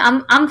fine.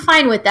 I'm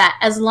fine with that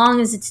as long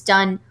as it's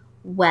done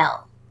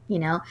well.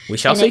 We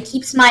shall see. It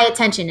keeps my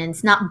attention and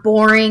it's not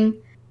boring.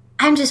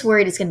 I'm just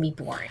worried it's going to be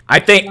boring. I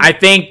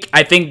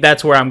think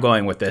that's where I'm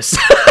going with this.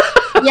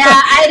 Yeah,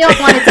 I don't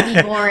want it to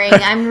be boring.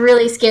 I'm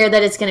really scared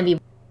that it's going to be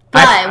boring.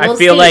 But I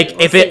feel like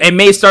it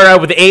may start out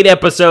with 8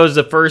 episodes.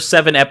 The first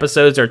 7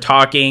 episodes are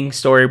talking,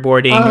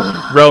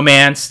 storyboarding,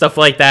 romance, stuff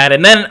like that,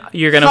 and then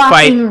you're gonna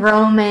fight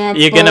romance.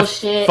 You're gonna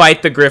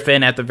fight the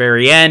Griffin at the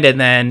very end, and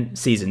then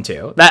season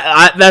 2.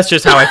 That's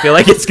just how I feel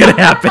like it's gonna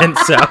happen.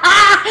 So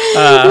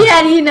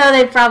yeah,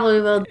 they probably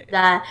will do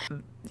that.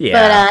 Yeah.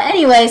 But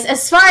anyways,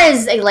 as far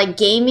as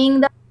gaming,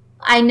 though,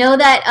 I know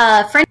that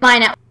a friend of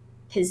mine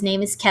his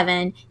name is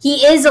Kevin.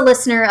 He is a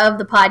listener of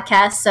the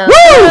podcast. So,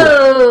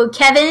 hello,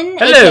 Kevin.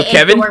 Hello,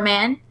 Kevin.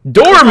 Doorman.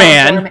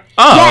 Doorman?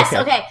 Oh, yes,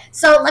 okay.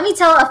 So, let me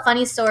tell a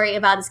funny story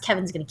about this.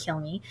 Kevin's going to kill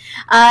me.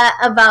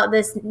 About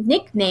this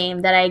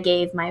nickname that I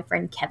gave my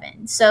friend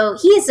Kevin. So,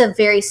 he is a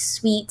very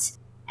sweet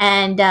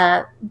and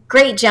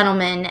great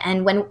gentleman.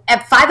 And when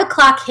at 5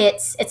 o'clock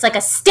hits, it's like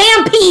a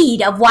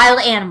stampede of wild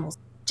animals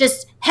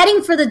just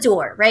heading for the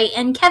door, right?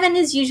 And Kevin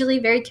is usually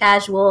very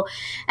casual,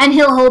 and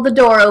he'll hold the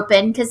door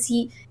open because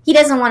he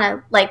doesn't want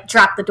to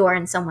drop the door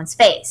in someone's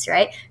face,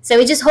 right? So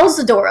he just holds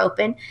the door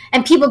open,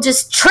 and people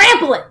just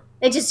trample him.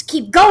 They just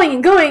keep going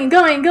and going and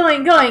going and going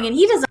and going, and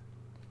he doesn't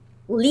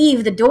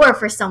leave the door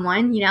for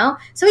someone,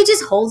 So he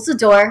just holds the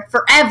door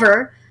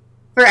forever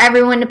for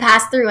everyone to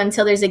pass through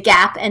until there's a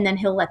gap, and then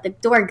he'll let the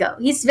door go.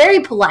 He's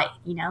very polite,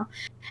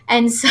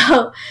 And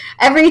so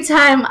every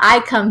time I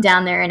come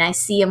down there and I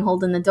see him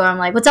holding the door, I'm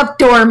like, "What's up,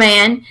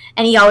 doorman?"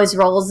 And he always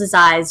rolls his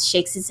eyes,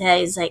 shakes his head.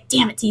 He's like,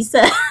 "Damn it,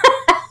 Tisa."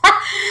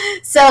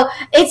 So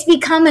it's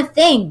become a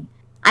thing.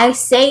 I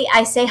say,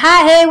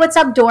 "Hi, hey, what's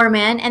up,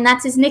 doorman?" And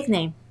that's his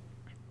nickname.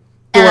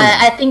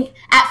 I think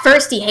at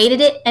first he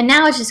hated it, and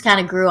now it's just kind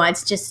of grew on.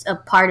 It's just a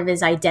part of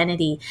his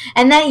identity.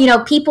 And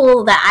then,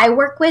 people that I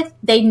work with,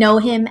 they know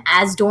him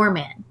as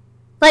Doorman.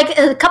 Like,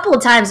 a couple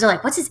of times, they're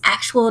like, "What's his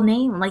actual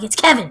name?" I'm like, "It's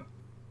Kevin."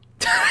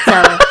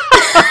 So.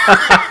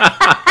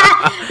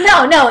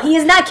 No, he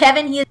is not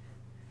Kevin.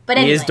 But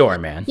anyway, he is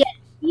Doorman. Yeah,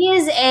 he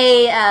is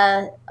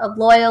a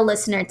loyal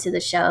listener to the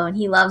show, and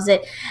he loves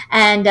it.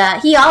 And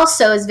he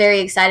also is very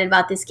excited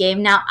about this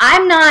game. Now,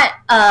 I'm not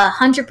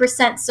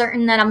 100%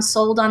 certain that I'm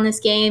sold on this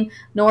game,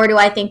 nor do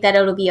I think that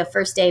it'll be a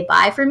first day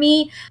buy for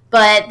me.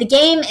 But the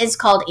game is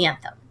called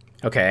Anthem.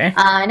 Okay.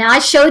 Now, I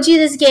showed you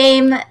this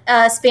game,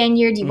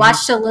 Spaniard. You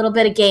watched a little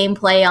bit of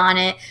gameplay on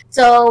it.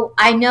 So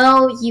I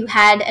know you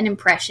had an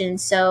impression.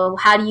 So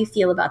how do you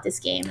feel about this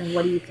game, and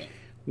what do you think?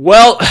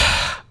 Well,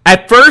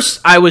 at first,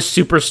 I was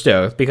super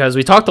stoked because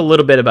we talked a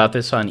little bit about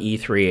this on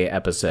E3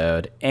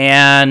 episode.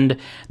 And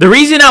the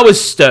reason I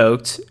was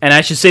stoked, and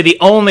I should say the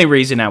only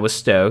reason I was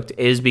stoked,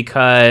 is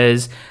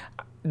because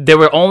there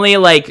were only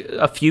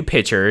a few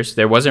pictures.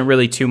 There wasn't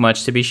really too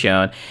much to be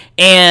shown.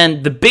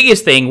 And the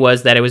biggest thing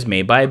was that it was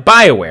made by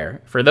BioWare.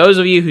 For those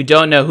of you who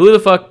don't know who the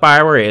fuck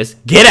BioWare is,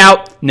 get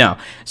out! No.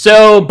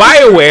 So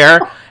BioWare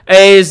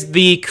is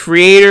the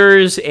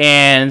creators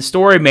and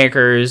story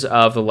makers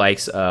of the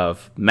likes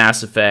of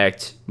Mass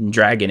Effect,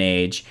 Dragon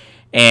Age,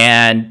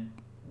 and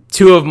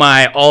 2 of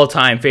my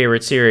all-time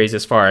favorite series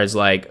as far as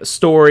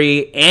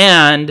story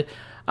and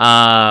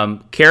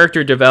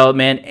character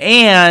development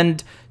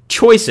and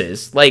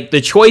choices.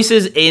 The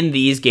choices in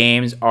these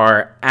games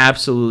are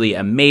absolutely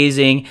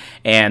amazing,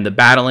 and the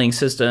battling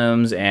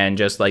systems and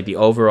just the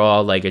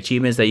overall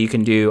achievements that you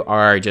can do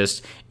are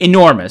just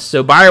enormous.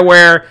 So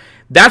BioWare,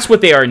 that's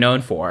what they are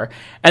known for.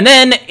 And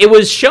then it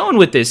was shown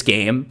with this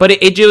game, but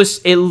it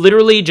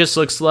literally just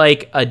looks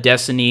like a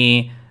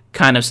Destiny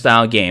kind of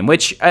style game,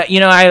 which,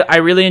 I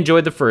really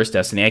enjoyed the first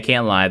Destiny. I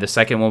can't lie. The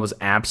second one was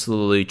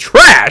absolutely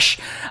trash.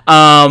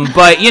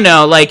 But,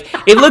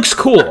 it looks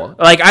cool.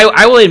 Like,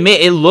 I will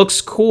admit it looks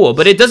cool,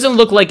 but it doesn't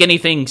look like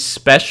anything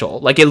special.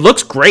 Like, it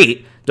looks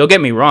great. Don't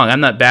get me wrong.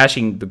 I'm not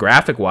bashing the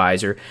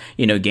graphic-wise or,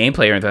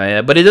 gameplay or anything like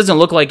that, but it doesn't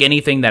look like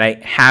anything that I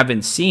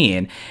haven't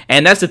seen.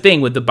 And that's the thing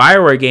with the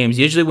BioWare games.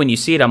 Usually when you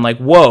see it, I'm like,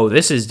 whoa,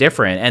 this is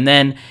different. And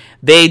then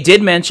they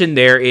did mention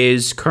there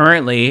is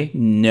currently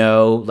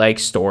no,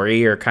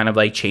 story or kind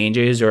of,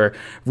 changes or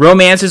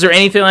romances or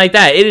anything like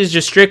that. It is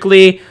just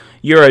strictly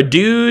you're a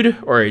dude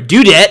or a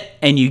dudette,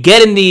 and you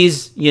get in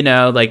these,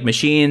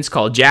 machines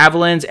called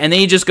javelins, and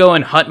then you just go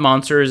and hunt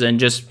monsters and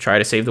just try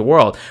to save the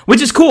world, which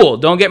is cool.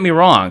 Don't get me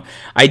wrong.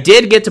 I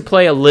did get to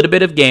play a little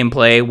bit of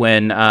gameplay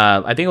when,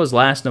 I think it was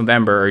last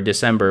November or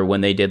December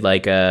when they did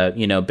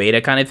a, beta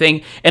kind of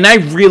thing, and I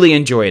really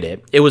enjoyed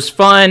it. It was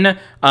fun.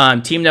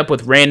 Teamed up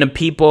with random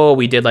people.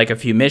 We did a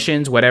few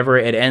missions, whatever.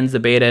 It ends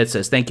the beta. It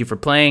says, thank you for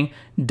playing.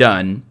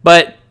 Done.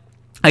 But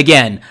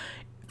again,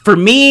 for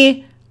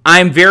me,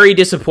 I'm very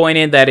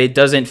disappointed that it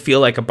doesn't feel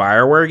like a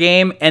BioWare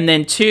game. And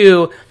then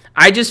two,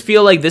 I just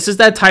feel like this is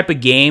that type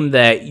of game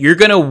that you're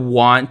going to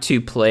want to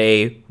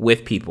play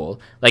with people.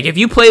 Like, if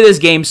you play this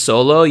game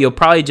solo, you'll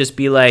probably just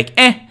be like,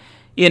 for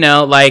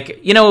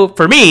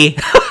me,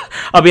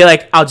 I'll be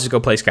like, I'll just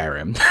go play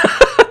Skyrim.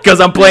 Because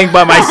I'm playing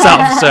by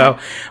myself. So,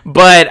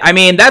 but I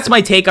mean, that's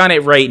my take on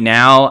it right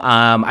now.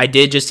 I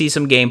did just see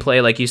some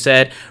gameplay, like you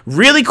said.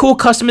 Really cool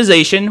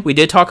customization. We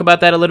did talk about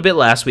that a little bit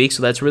last week,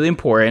 so that's really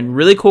important.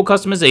 Really cool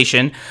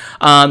customization.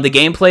 The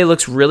gameplay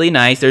looks really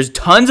nice. There's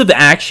tons of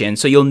action,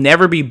 so you'll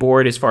never be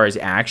bored as far as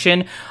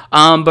action.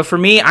 But for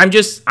me,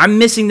 I'm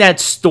missing that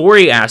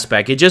story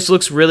aspect. It just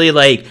looks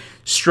really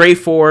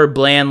straightforward,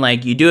 bland.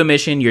 Like, you do a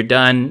mission, you're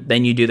done,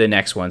 then you do the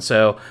next one.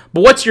 So,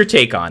 but what's your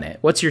take on it?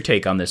 What's your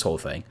take on this whole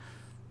thing?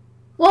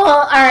 Well,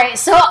 all right.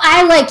 So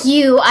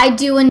I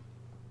do enjoy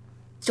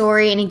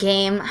story in a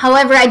game.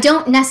 However, I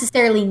don't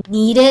necessarily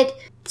need it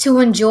to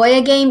enjoy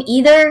a game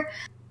either.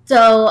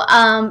 So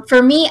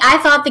for me, I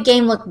thought the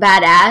game looked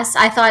badass.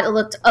 I thought it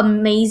looked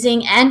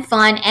amazing and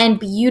fun and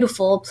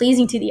beautiful,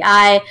 pleasing to the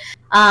eye.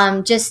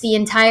 Just the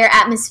entire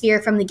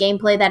atmosphere from the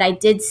gameplay that I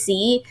did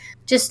see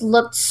just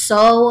looked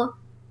so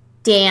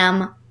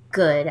damn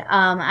good.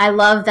 I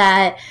love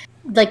that.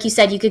 Like you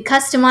said, you could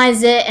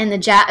customize it, and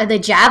the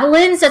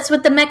javelins, that's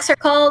what the mechs are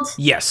called?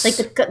 Yes.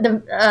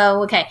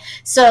 Okay.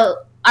 So,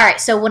 all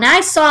right. So when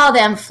I saw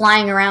them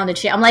flying around and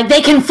shit, I'm like,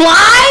 they can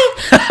fly?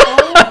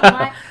 Oh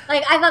my.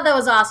 I thought that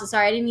was awesome.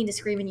 Sorry, I didn't mean to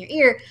scream in your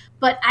ear.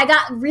 But I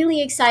got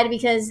really excited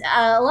because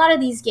a lot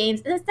of these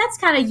games, that's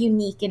kind of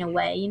unique in a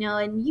way,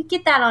 and you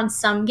get that on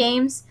some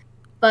games.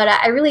 But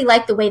I really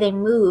like the way they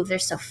move. They're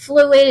so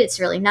fluid. It's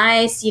really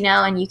nice,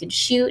 and you can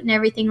shoot and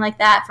everything like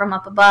that from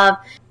up above.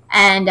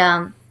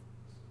 And,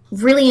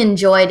 really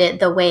enjoyed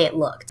it the way it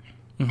looked.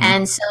 Mm-hmm.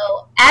 And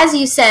so, as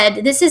you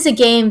said, this is a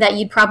game that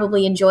you'd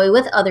probably enjoy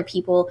with other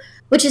people,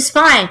 which is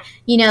fine,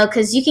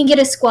 because you can get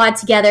a squad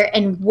together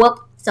and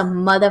whoop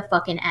some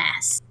motherfucking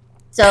ass.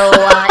 So,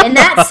 and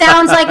that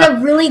sounds like a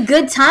really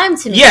good time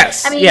to me.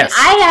 Yes. I mean, yes.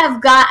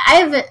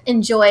 I've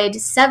enjoyed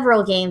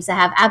several games that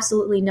have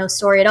absolutely no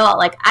story at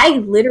all. I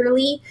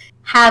literally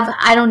have,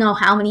 I don't know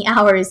how many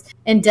hours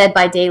in Dead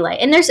by Daylight.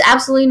 And there's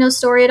absolutely no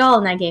story at all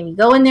in that game. You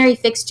go in there, you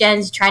fix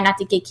gens, you try not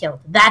to get killed.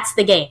 That's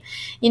the game.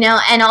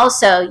 And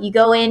also you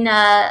go in,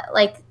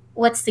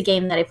 what's the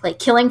game that I play?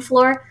 Killing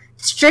Floor.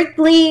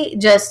 Strictly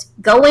just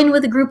go in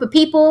with a group of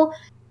people.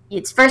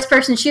 It's first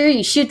person shooter.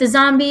 You shoot the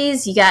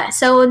zombies. You got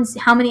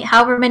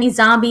however many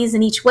zombies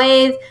in each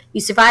wave.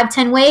 You survive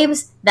 10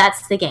 waves.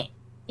 That's the game.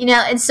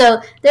 And so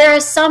there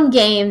are some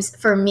games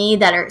for me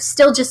that are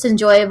still just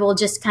enjoyable,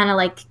 just kind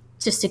of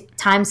just a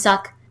time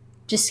suck,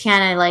 just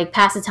kind of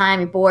pass the time,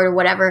 you're bored or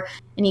whatever,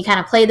 and you kind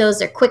of play those.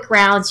 They're quick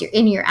rounds, you're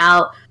in, you're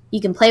out. You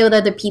can play with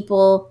other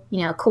people,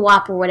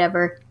 co-op or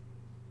whatever,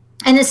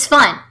 and it's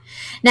fun.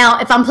 Now,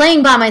 if I'm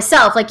playing by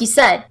myself, like you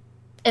said,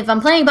 I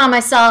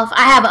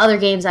have other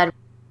games I'd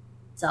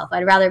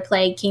rather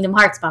play Kingdom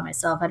Hearts by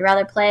myself. I'd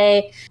rather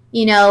play,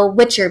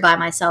 Witcher by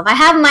myself. I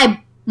have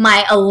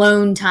my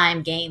alone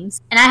time games,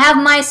 and I have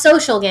my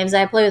social games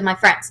that I play with my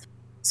friends.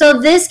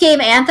 So this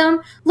game, Anthem,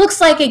 looks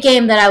like a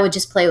game that I would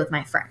just play with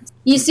my friends.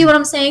 You see what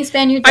I'm saying,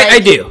 Spaniard? I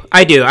do.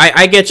 I get you on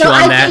that. So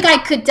I think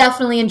I could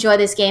definitely enjoy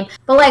this game.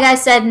 But like I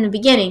said in the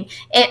beginning,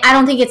 I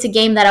don't think it's a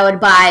game that I would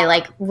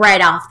buy,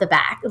 right off the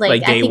back. Day I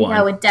think one.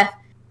 I would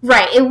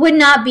Right. It would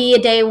not be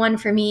a day one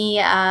for me.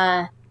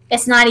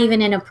 It's not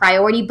even in a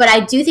priority. But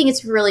I do think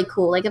it's really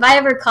cool. If I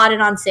ever caught it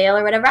on sale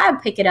or whatever,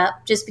 I'd pick it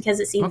up just because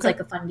it seems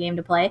like a fun game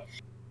to play.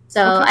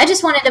 So I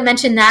just wanted to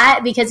mention that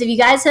because if you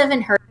guys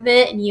haven't heard of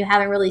it and you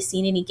haven't really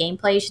seen any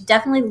gameplay, you should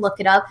definitely look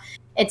it up.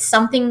 It's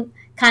something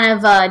kind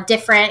of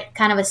different,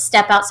 kind of a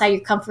step outside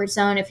your comfort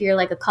zone if you're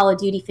a Call of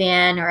Duty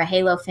fan or a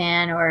Halo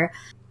fan or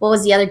what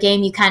was the other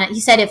game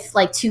you said if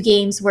like 2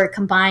 games were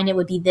combined, it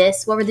would be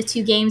this. What were the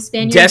 2 games,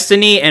 Spaniard?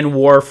 Destiny and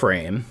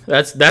Warframe.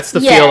 That's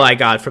the feel I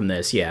got from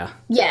this, yeah.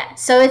 Yeah,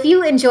 so if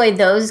you enjoy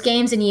those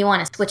games and you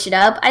want to switch it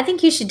up, I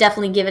think you should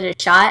definitely give it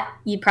a shot.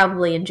 You'd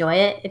probably enjoy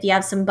it. If you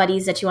have some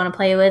buddies that you want to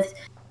play with,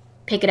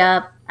 pick it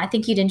up. I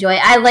think you'd enjoy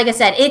it. Like I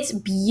said, it's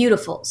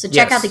beautiful. So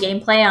check out the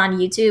gameplay on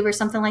YouTube or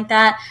something like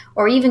that,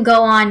 or even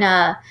go on.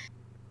 I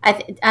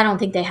don't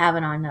think they have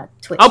it on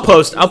Twitch. I'll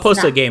post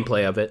a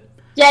gameplay of it.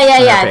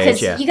 Yeah.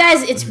 Because you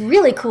guys, it's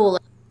really cool.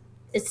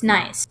 It's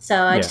nice.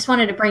 So I just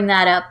wanted to bring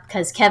that up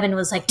because Kevin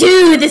was like,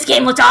 "Dude, this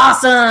game looks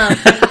awesome."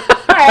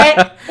 All right,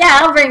 yeah,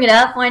 I'll bring it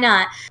up. Why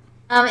not?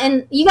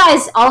 And you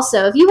guys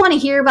also, if you want to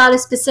hear about a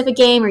specific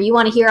game or you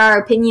want to hear our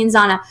opinions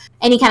on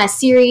any kind of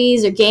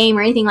series or game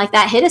or anything like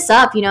that, hit us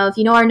up. You know, if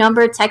you know our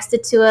number, text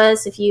it to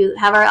us. If you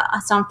have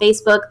us on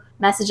Facebook,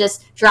 message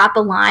us, drop a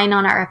line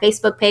on our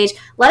Facebook page.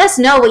 Let us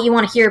know what you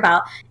want to hear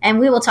about, and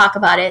we will talk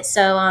about it.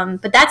 So,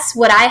 but that's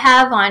what I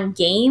have on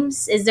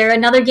games. Is there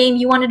another game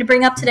you wanted to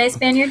bring up today,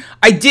 Spaniard?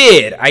 I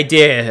did.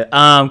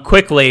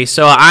 Quickly.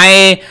 So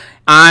I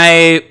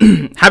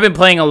have been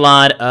playing a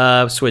lot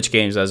of Switch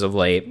games as of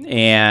late,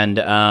 and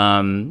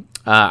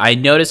I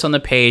noticed on the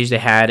page they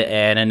had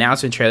an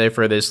announcement trailer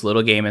for this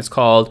little game. It's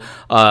called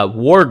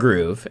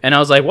Wargroove, and I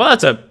was like, well,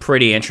 that's a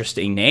pretty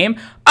interesting name.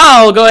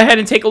 I'll go ahead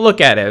and take a look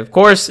at it. Of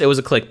course, it was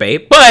a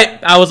clickbait, but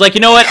I was like,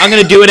 you know what? I'm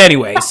going to do it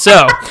anyway.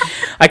 So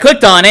I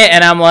clicked on it,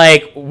 and I'm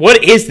like,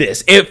 what is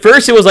this? At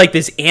first, it was like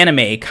this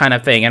anime kind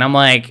of thing, and I'm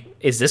like,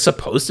 is this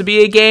supposed to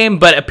be a game?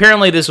 But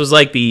apparently this was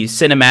like the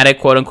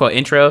cinematic quote-unquote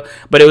intro,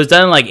 but it was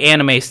done like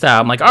anime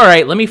style. I'm like, all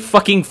right, let me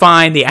fucking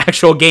find the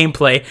actual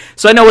gameplay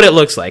so I know what it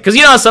looks like. Because,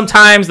 you know,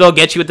 sometimes they'll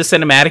get you with the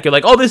cinematic. You're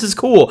like, oh, this is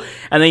cool.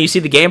 And then you see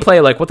the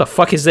gameplay, like, what the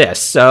fuck is this?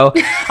 So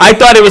I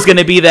thought it was going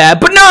to be that.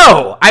 But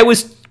no! I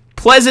was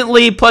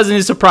pleasantly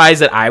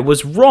surprised that I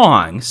was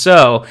wrong.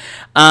 So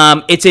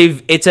it's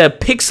a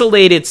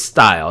pixelated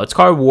style. It's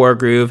called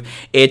Wargroove.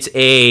 It's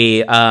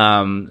a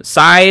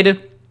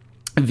side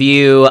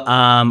view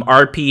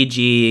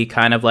RPG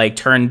kind of like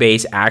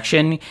turn-based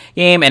action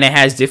game, and it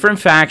has different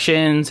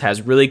factions,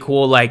 has really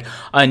cool like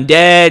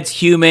undeads,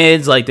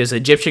 humans, like this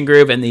Egyptian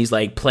group, and these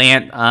like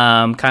plant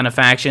kind of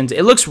factions.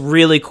 It looks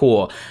really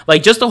cool,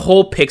 like just a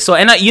whole pixel.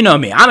 And you know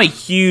me, I'm a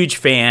huge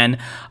fan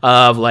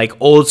of like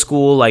old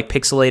school like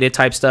pixelated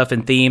type stuff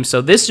and themes,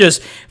 so this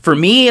just for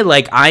me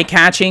like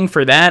eye-catching.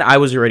 For that I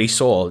was already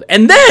sold.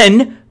 And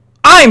then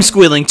I'm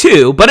squealing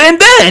too, but and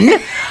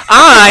then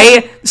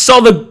I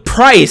saw the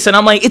price and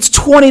I'm like, it's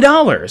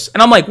 $20.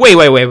 And I'm like,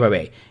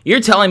 wait. You're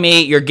telling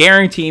me, you're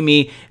guaranteeing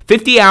me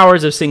 50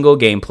 hours of single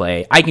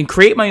gameplay. I can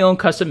create my own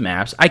custom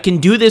maps. I can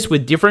do this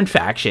with different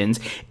factions,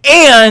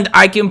 and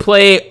I can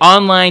play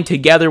online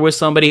together with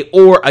somebody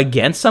or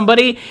against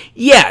somebody.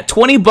 Yeah,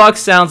 $20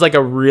 sounds like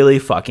a really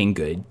fucking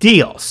good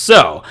deal.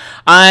 So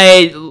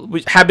I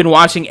have been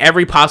watching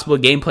every possible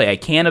gameplay I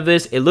can of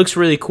this. It looks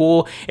really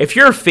cool. If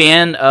you're a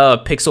fan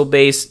of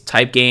pixel-based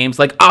type games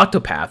like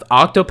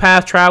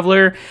Octopath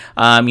Traveler,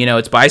 you know,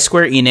 it's by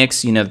Square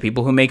Enix, you know, the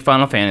people who make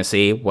Final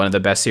Fantasy, one of the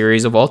best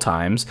series of all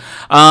times.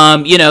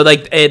 You know,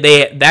 like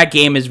that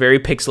game is very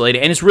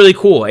pixelated and it's really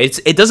cool.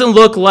 It doesn't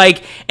look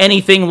like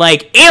anything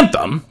like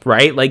Anthem,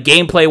 right? Like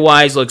gameplay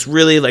wise looks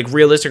really like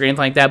realistic or anything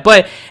like that,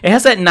 but it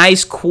has that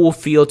nice cool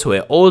feel to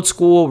it. Old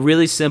school,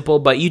 really simple,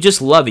 but you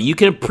just love it. You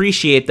can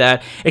appreciate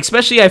that,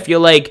 especially I feel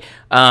like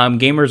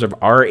gamers of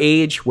our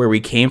age, where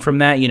we came from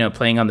that, you know,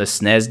 playing on the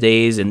SNES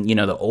days and, you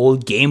know, the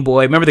old Game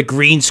Boy. Remember the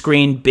green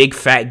screen, big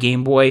fat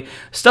Game Boy?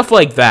 Stuff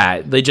like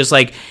that. They just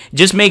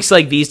makes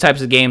like these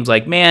types of games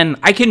like, man,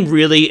 I can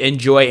really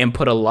enjoy and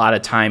put a lot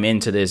of time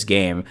into this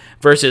game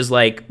versus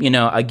like, you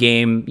know, a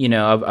game, you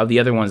know, of the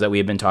other ones that we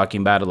have been talking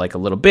about like a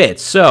little bit.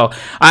 So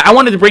I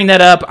wanted to bring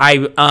that up.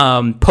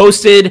 I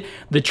posted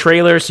the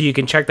trailer so you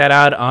can check that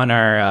out on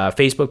our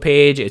Facebook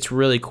page. It's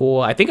really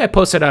cool. I think I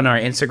posted on our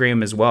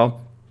Instagram as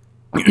well.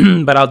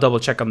 But I'll double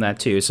check on that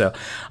too. So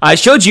I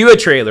showed you a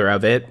trailer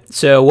of it.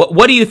 So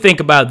what do you think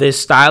about this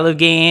style of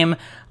game?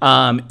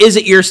 Is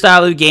it your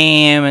style of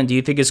game? And do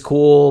you think it's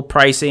cool?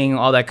 Pricing,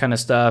 all that kind of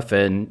stuff.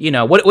 And, you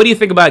know, what do you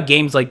think about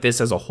games like this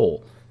as a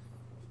whole?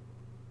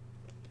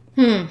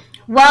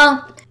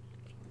 Well,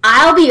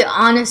 I'll be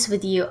honest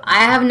with you.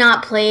 I have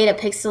not played a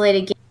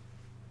pixelated game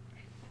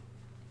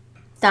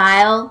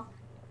style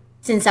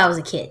since I was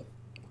a kid.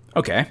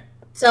 Okay.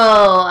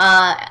 So,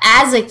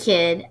 as a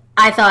kid,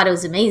 I thought it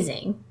was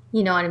amazing.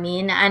 You know what I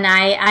mean? And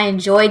I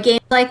enjoy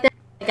games like this.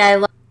 Like, I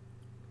love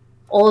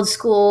old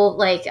school,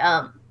 like,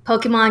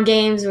 Pokemon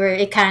games where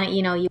it kind of,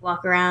 you know, you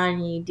walk around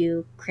and you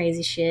do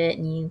crazy shit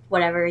and you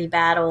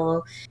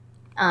battle.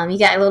 You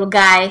got a little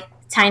guy,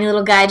 tiny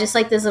little guy, just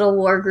like this little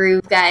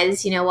Wargroove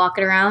guys, you know,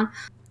 walking around.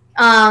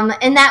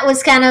 And that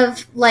was kind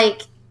of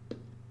like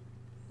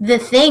the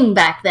thing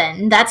back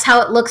then. That's how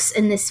it looks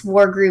in this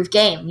Wargroove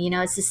game. You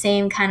know, it's the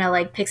same kind of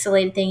like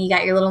pixelated thing. You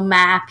got your little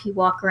map, you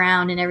walk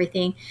around and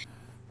everything.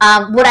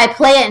 Would I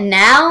play it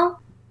now?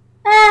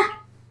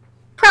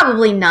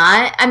 Probably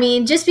not. I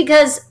mean, just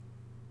because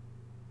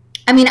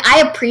I mean, I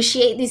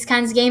appreciate these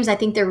kinds of games. I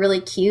think they're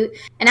really cute.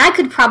 And I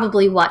could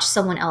probably watch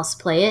someone else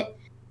play it.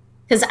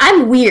 Because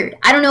I'm weird.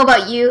 I don't know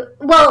about you.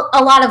 Well,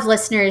 a lot of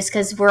listeners,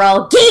 because we're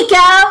all geek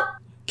out.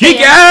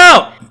 Geek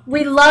out!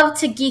 We love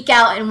to geek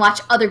out and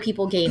watch other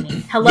people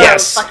gaming. Hello,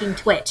 Yes. fucking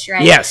Twitch,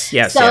 right? Yes.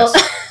 So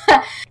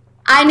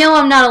I know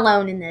I'm not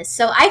alone in this.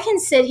 So I can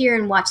sit here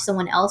and watch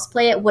someone else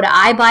play it. Would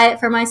I buy it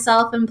for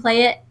myself and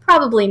play it?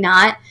 Probably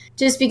not.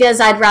 Just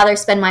because I'd rather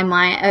spend my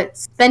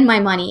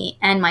money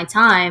and my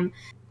time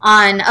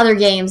on other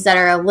games that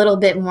are a little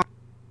bit more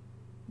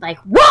like,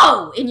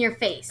 whoa, in your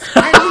face.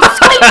 I'm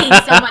squeaking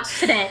so much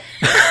today.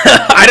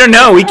 I don't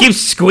know. We keep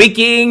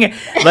squeaking.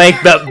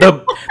 Like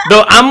the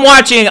I'm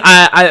watching.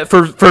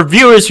 For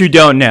viewers who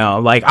don't know,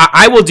 like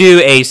I will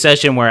do a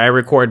session where I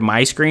record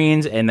my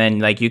screens, and then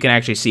like you can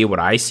actually see what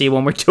I see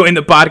when we're doing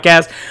the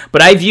podcast.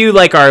 But I view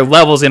like our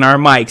levels in our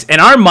mics, and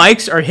our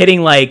mics are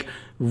hitting like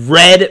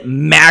red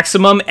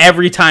maximum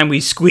every time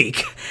we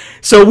squeak.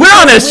 So we're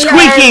on a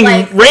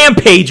squeaking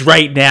rampage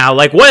right now.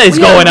 Like, what is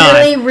going on?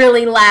 Really,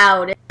 really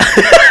loud.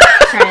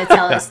 Trying to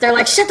tell us. They're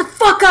like, shut the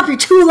fuck up, you're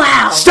too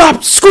loud.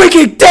 Stop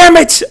squeaking, damn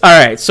it!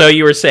 Alright, so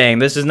you were saying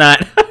this is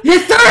not... You're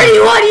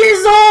 31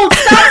 years old,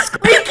 stop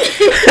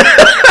squeaking!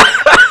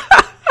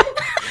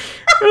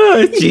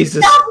 Oh,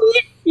 Jesus. Stop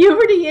being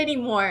puberty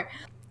anymore.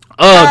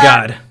 Oh,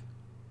 God.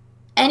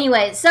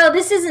 Anyway, so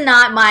this is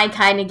not my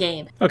kind of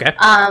game. Okay.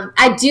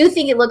 I do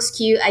think it looks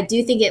cute. I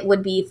do think it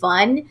would be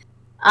fun.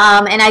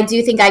 And I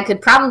do think I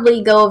could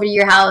probably go over to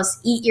your house,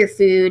 eat your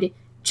food,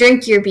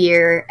 drink your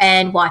beer,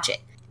 and watch it.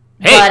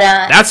 Hey, but,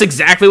 that's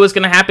exactly what's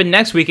going to happen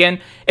next weekend,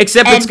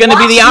 except it's going to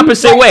be the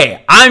opposite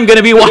way. I'm going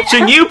to be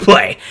watching you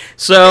play.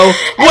 So,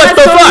 what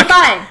the fuck?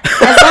 Fine.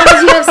 As long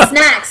as you have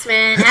snacks,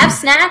 man. Have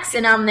snacks,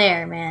 and I'm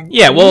there, man.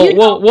 Yeah,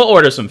 we'll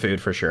order some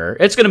food for sure.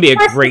 It's going to be a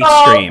great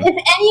stream. If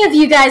any of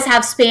you guys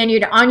have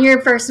Spaniard on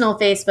your personal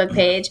Facebook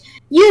page,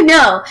 you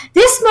know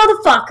this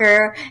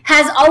motherfucker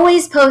has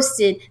always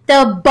posted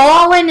the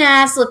ballin'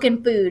 ass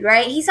looking food,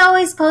 right? He's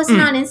always posting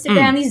on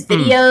Instagram these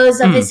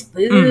videos of his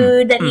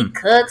food that he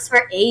cooks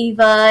for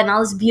Ava and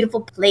all his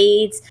beautiful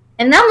plates.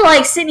 And I'm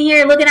like sitting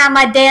here looking at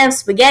my damn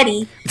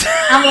spaghetti.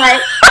 I'm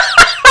like,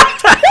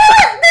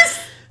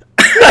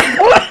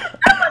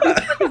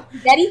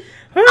 spaghetti?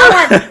 I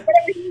want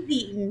whatever he's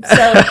eating. So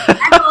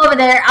I go over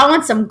there. I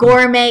want some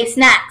gourmet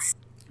snacks.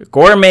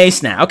 Gourmet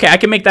snack. Okay, I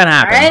can make that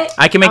happen. All right?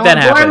 I can make that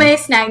happen. Gourmet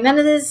snack. None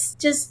of this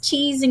just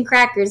cheese and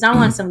crackers. I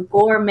want some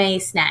gourmet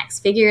snacks.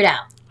 Figure it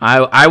out.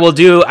 I will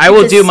do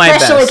my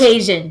best. Special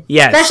occasion.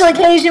 Yes. Special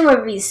occasion.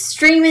 We'll be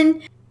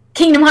streaming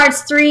Kingdom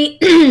Hearts 3.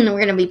 We're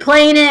going to be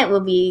playing it.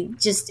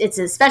 It's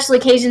a special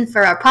occasion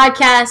for our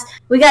podcast.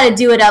 We got to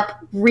do it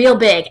up real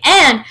big.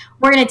 And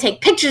we're going to take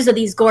pictures of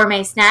these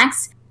gourmet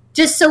snacks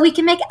just so we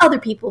can make other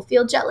people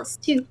feel jealous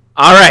too.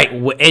 All right.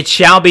 It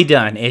shall be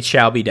done. It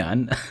shall be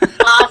done.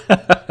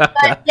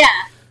 But yeah.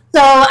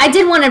 So I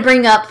did want to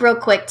bring up real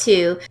quick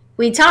too.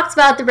 We talked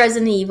about the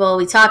Resident Evil.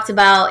 We talked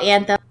about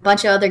Anthem, a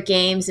bunch of other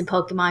games and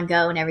Pokemon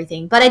Go and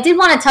everything. But I did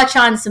want to touch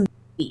on some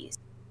movies.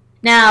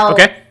 Now,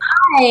 okay.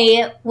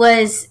 I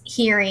was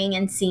hearing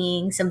and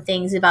seeing some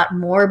things about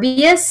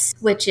Morbius,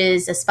 which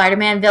is a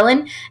Spider-Man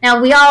villain.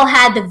 Now, we all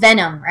had the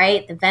Venom,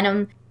 right? The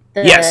Venom,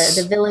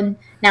 the villain.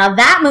 Now,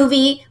 that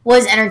movie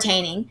was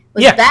entertaining,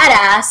 was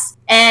badass,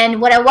 and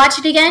would I watch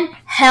it again?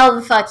 Hell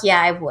the fuck yeah,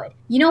 I would.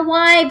 You know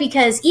why?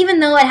 Because even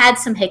though it had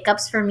some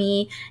hiccups for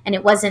me, and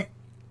it wasn't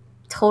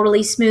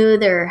totally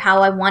smooth or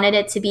how I wanted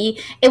it to be,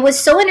 it was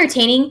so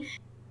entertaining.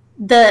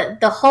 The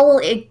whole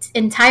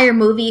entire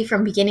movie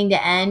from beginning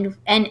to end,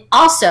 and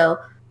also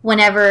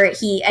whenever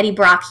Eddie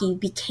Brock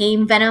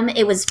became Venom,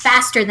 it was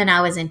faster than I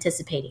was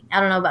anticipating.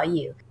 I don't know about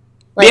you.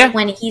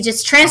 When he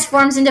just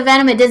transforms into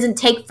Venom, it doesn't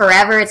take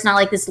forever. It's not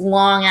like this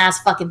long ass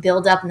fucking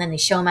build up and then they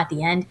show him at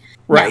the end.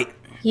 Right. No,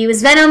 he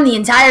was Venom the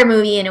entire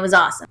movie and it was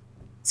awesome.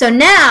 So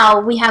now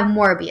we have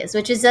Morbius,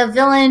 which is a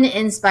villain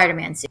in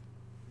Spider-Man suit.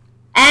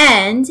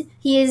 And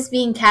he is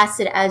being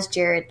casted as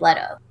Jared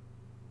Leto.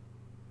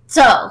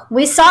 So,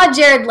 we saw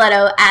Jared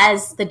Leto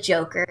as the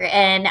Joker,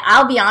 and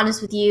I'll be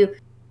honest with you,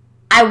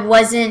 I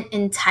wasn't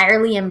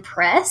entirely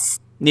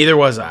impressed. Neither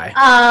was I.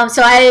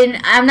 So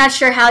I'm not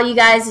sure how you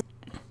guys,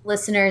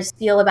 listeners,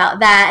 feel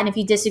about that, and if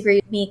you disagree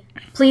with me,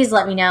 please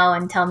let me know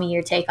and tell me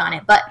your take on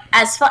it. But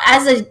as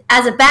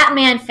a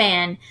Batman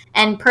fan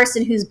and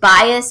person who's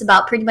biased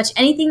about pretty much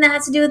anything that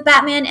has to do with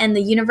Batman and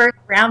the universe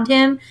around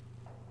him,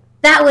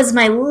 that was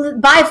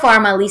by far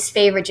my least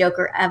favorite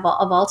Joker of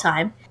all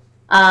time.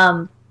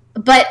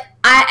 But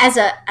as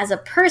a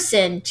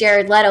person,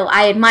 Jared Leto,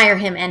 I admire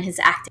him and his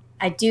acting.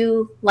 I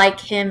do like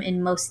him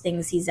in most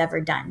things he's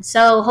ever done.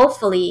 So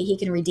hopefully he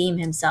can redeem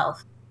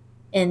himself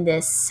in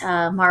this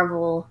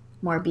Marvel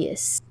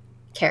Morbius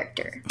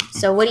character.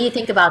 So what do you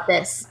think about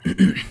this?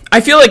 I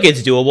feel like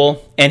it's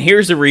doable, and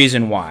here's the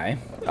reason why.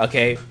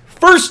 Okay,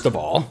 first of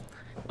all,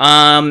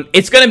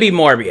 it's going to be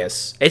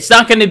Morbius. It's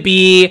not going to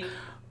be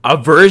a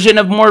version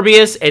of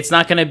Morbius. It's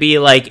not going to be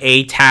like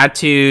a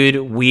tattooed,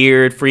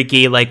 weird,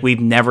 freaky, like we've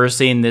never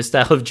seen this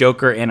style of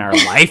Joker in our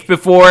life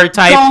before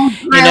type,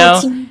 you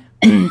know?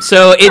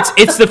 So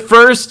it's the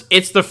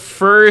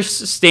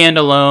first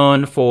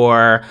standalone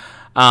for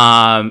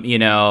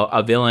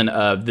a villain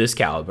of this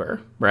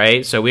caliber,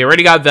 right? So we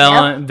already got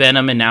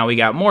Venom, and now we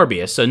got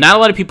Morbius. So not a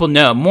lot of people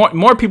know.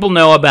 More people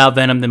know about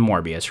Venom than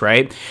Morbius,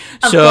 right?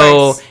 Of so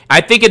course.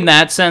 I think in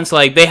that sense,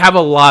 like, they have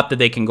a lot that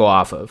they can go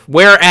off of.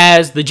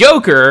 Whereas the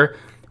Joker,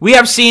 we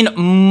have seen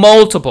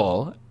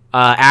multiple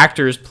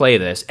actors play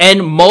this,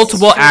 and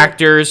multiple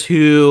actors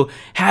who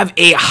have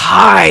a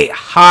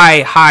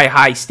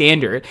high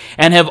standard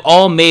and have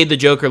all made the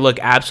Joker look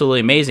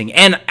absolutely amazing.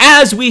 And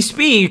as we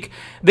speak,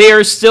 they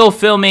are still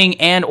filming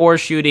and or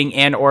shooting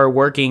and or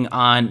working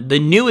on the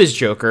newest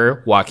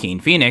Joker, Joaquin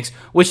Phoenix,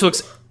 which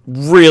looks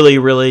really,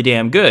 really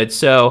damn good.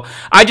 So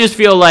I just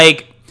feel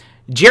like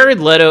Jared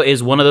Leto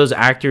is one of those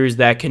actors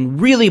that can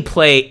really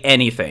play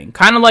anything.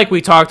 Kind of like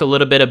we talked a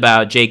little bit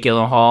about Jake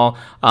Gyllenhaal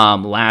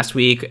last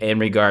week in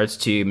regards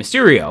to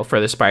Mysterio for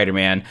the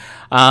Spider-Man.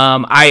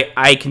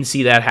 I can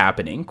see that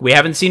happening. We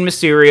haven't seen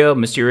Mysterio.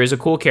 Mysterio is a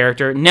cool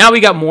character. Now we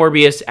got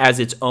Morbius as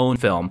its own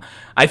film.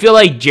 I feel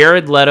like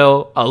Jared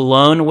Leto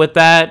alone with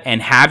that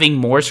and having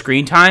more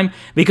screen time,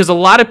 because a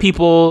lot of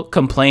people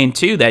complain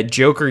too that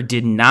Joker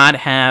did not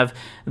have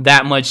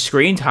that much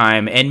screen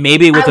time, and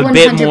maybe with a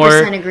bit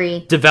more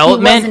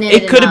development,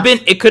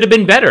 it could have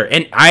been better.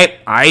 And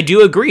I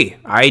do agree.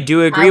 I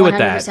agree with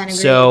that. Agree.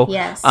 So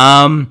yes.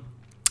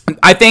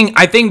 I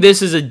think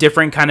this is a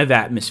different kind of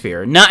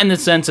atmosphere, not in the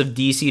sense of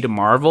DC to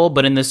Marvel,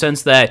 but in the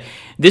sense that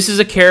this is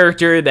a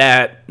character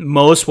that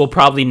most will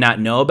probably not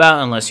know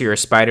about unless you're a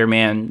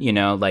Spider-Man,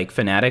 like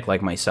fanatic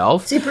like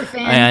myself. Super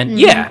fan. And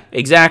yeah,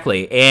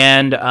 exactly.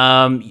 And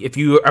if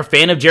you are a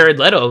fan of Jared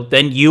Leto,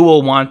 then you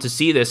will want to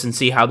see this and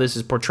see how this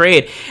is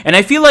portrayed. And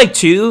I feel like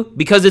too,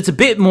 because it's a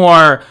bit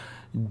more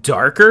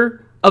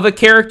darker of a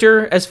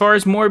character as far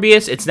as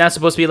Morbius, it's not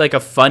supposed to be like a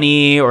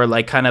funny or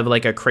like kind of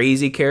like a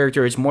crazy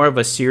character. It's more of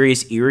a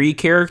serious, eerie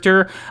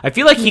character. I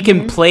feel like he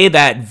can play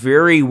that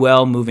very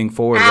well moving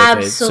forward with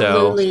it.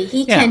 Absolutely.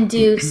 He can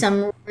do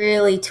some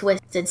really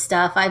twisted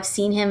stuff. I've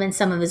seen him in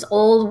some of his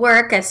old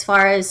work as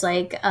far as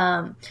like,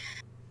 the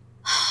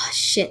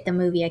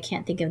movie, I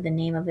can't think of the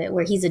name of it,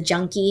 where he's a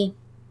junkie.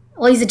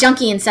 Well, he's a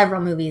junkie in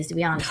several movies, to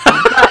be honest.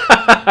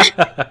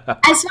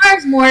 As far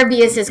as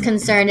Morbius is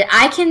concerned,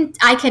 I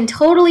can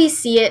totally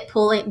see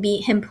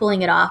him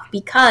pulling it off,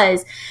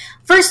 because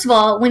first of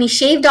all, when he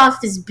shaved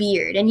off his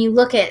beard and you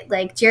look at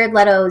like Jared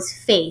Leto's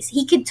face,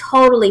 he could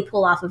totally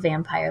pull off a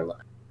vampire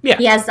look. Yeah.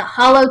 He has the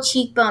hollow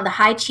cheekbone, the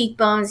high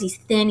cheekbones, he's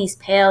thin, he's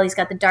pale, he's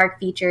got the dark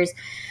features.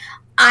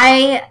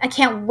 I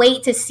can't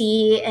wait to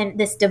see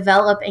this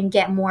develop and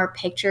get more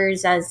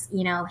pictures as,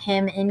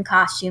 him in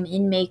costume,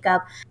 in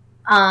makeup.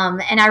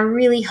 And I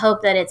really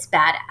hope that it's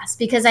badass,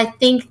 because I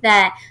think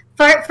that,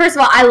 first of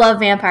all, I love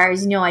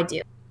vampires. I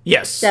do.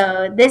 Yes.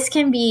 So this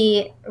can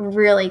be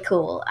really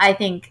cool. I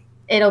think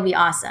it'll be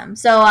awesome.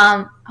 So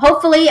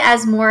hopefully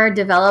as more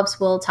develops,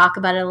 we'll talk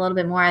about it a little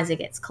bit more as it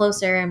gets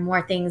closer and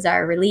more things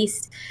are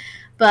released.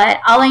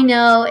 But all I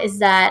know is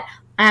that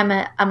I'm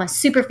a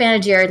super fan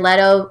of Jared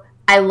Leto.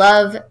 I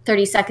love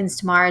 30 Seconds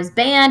to Mars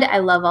Band. I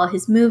love all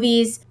his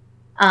movies.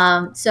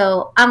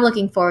 So I'm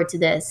looking forward to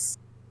this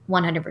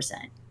 100%.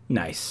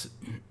 Nice.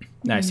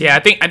 Yeah, I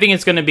think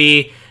it's going to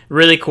be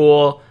really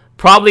cool.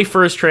 Probably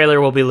first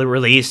trailer will be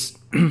released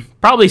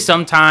probably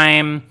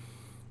sometime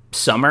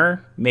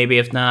summer, maybe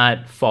if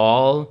not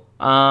fall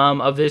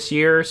of this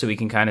year, so we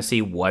can kind of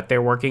see what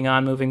they're working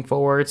on moving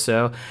forward.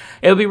 So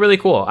it'll be really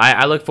cool.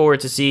 I look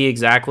forward to see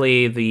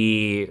exactly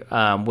the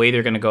way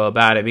they're going to go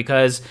about it,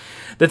 because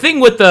the thing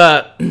with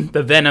the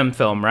Venom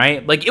film,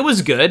 right? Like, it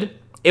was good.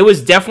 It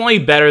was definitely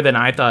better than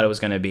I thought it was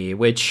going to be,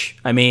 which,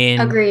 I mean,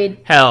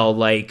 agreed. Hell,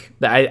 like,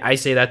 I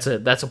say that's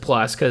a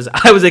plus, because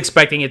I was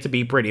expecting it to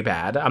be pretty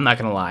bad. I'm not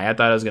going to lie. I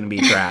thought it was going to be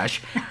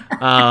trash.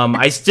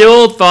 I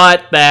still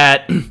thought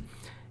that,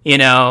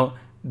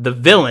 the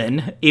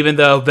villain, even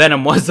though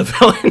Venom was the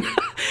villain,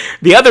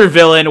 the other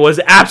villain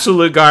was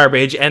absolute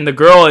garbage, and the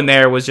girl in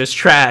there was just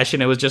trash,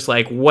 and it was just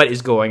like, what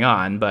is going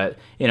on? But,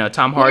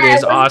 Tom Hardy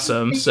is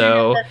awesome,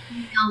 so...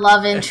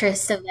 love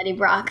interest of Eddie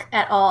Brock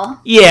at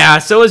all. Yeah,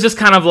 so it was just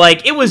kind of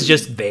like, it was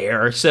just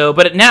there. So,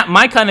 but now,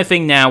 my kind of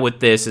thing now with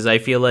this is I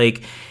feel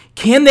like,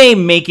 can they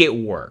make it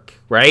work,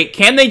 right?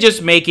 Can they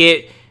just make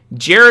it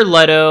Jared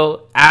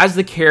Leto as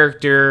the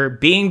character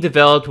being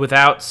developed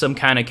without some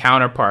kind of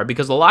counterpart?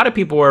 Because a lot of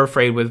people were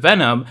afraid with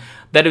Venom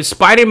that if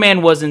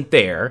Spider-Man wasn't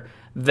there,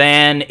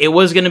 then it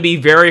was going to be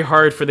very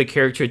hard for the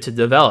character to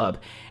develop.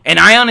 And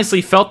I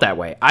honestly felt that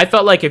way. I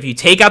felt like if you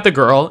take out the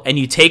girl and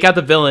you take out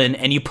the villain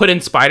and you put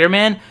in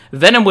Spider-Man,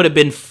 Venom would have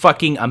been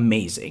fucking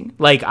amazing.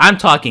 Like, I'm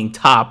talking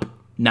top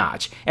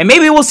notch. And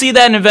maybe we'll see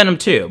that in Venom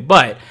too.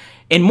 But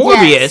in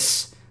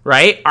Morbius,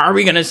 right, are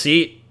we going to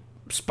see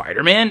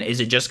Spider-Man? Is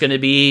it just going to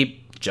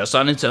be just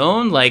on its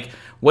own? Like,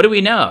 what do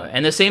we know?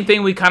 And the same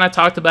thing we kind of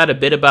talked about a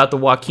bit about the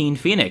Joaquin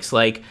Phoenix.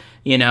 Like,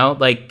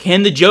 like,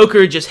 can the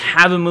Joker just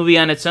have a movie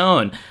on its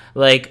own?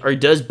 Like, or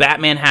does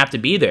Batman have to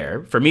be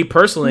there? For me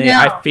personally, no.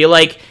 I feel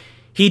like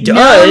he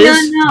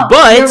does. No.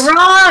 But you're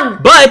wrong.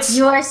 But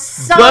you are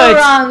so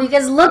wrong,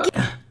 because look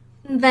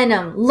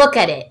Venom. Look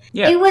at it.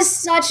 Yeah. It was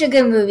such a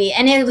good movie,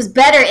 and it was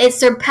better. It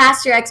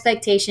surpassed your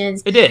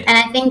expectations. It did. And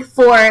I think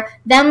for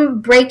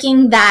them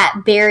breaking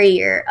that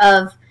barrier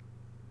of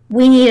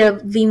we need a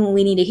hero,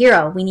 we need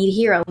a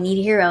hero, we need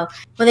a hero.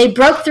 Well, they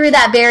broke through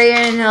that barrier,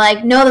 and they're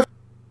like, no, the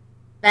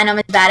Venom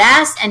is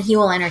badass, and he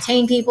will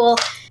entertain people.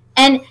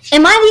 And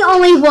am I the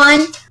only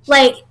one?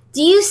 Like,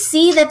 do you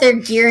see that they're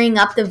gearing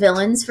up the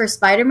villains for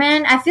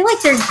Spider-Man? I feel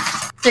like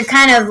they're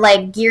kind of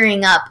like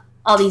gearing up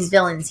all these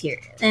villains here,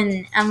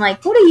 and I'm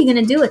like, what are you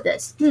gonna do with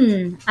this?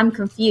 I'm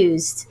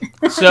confused.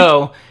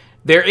 So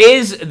there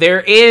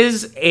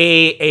is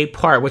a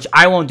part, which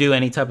I won't do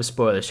any type of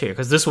spoilers here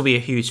because this will be a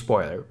huge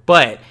spoiler,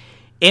 but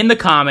in the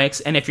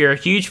comics, and if you're a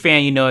huge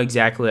fan, you know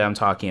exactly what I'm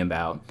talking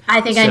about. I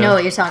think I know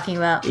what you're talking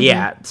about.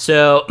 Yeah,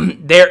 so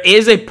there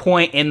is a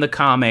point in the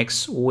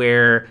comics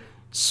where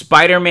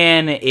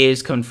Spider-Man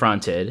is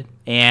confronted,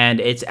 and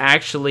it's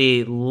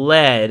actually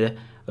led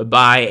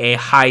by a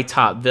high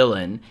top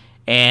villain.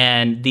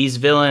 And these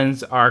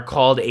villains are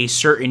called a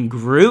certain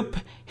group,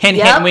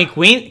 hint, wink,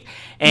 wink,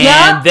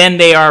 and then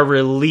they are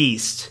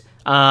released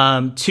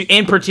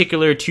in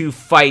particular to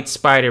fight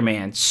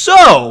Spider-Man.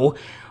 So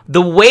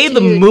the way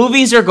the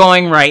movies are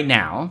going right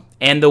now,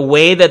 and the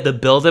way that the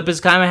buildup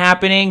is kind of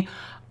happening,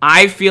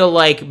 I feel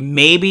like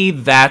maybe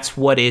that's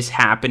what is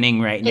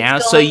happening right now.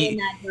 So you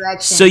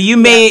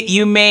may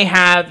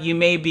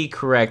be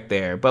correct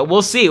there, but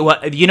we'll see.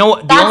 What you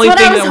know? That's only what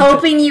thing I was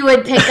hoping you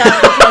would pick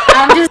up. Because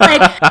I'm just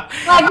like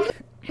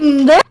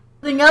they're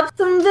building up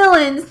some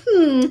villains.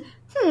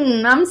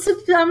 I'm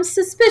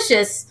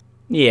suspicious.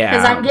 Yeah,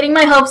 because I'm getting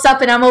my hopes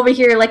up, and I'm over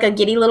here like a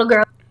giddy little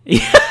girl.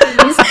 Yeah.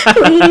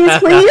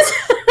 Please.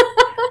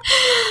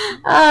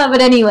 But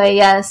anyway,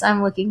 yes,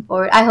 I'm looking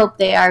forward. I hope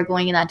they are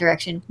going in that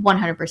direction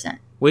 100%.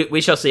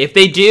 We shall see. If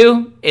they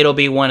do, it'll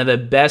be one of the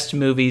best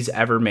movies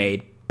ever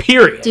made,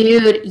 period.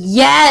 Dude,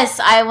 yes,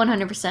 I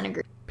 100%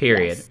 agree.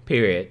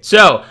 Period.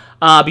 So,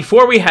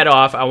 before we head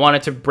off, I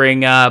wanted to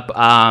bring up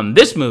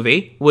this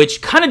movie,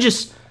 which kind of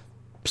just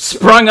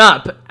sprung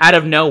up out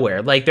of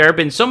nowhere. Like, there have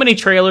been so many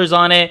trailers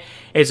on it.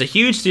 It's a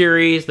huge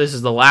series. This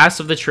is the last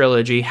of the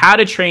trilogy, How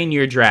to Train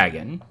Your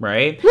Dragon,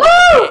 right? Woo!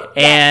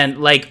 And,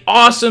 like,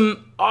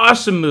 awesome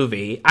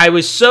movie. I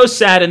was so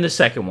sad in the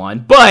second one,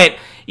 but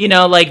you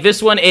know, like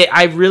this one,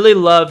 I really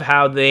love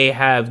how they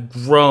have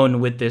grown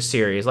with this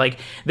series. Like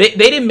they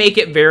didn't make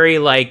it very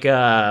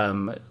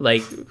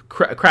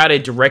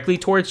crowded directly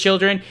towards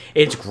children.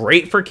 It's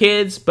great for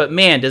kids, but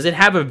man, does it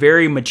have a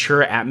very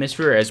mature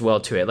atmosphere as well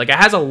to it. Like it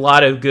has a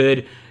lot of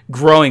good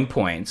growing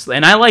points,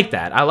 and I like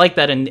that. I like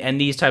that in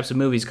these types of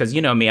movies because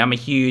you know me, I'm a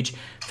huge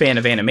fan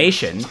of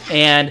animation,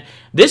 and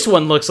this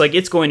one looks like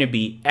it's going to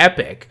be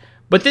epic.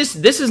 But this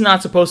is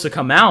not supposed to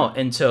come out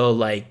until,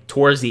 like,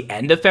 towards the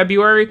end of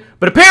February.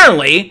 But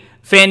apparently,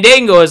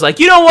 Fandango is like,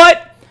 you know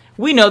what?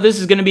 We know this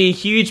is going to be a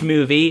huge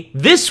movie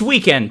this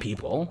weekend,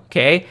 people.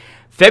 Okay?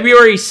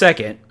 February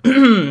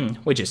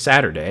 2nd, which is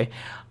Saturday.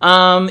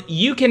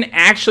 You can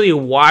actually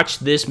watch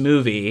this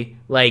movie,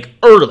 like,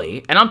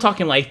 early. And I'm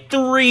talking, like,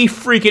 3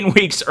 freaking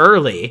weeks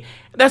early.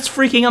 That's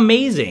freaking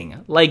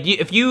amazing. Like,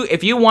 if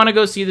you want to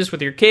go see this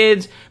with your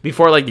kids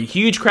before, like, the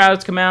huge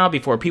crowds come out,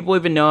 before people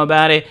even know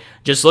about it,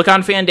 just look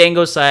on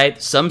Fandango's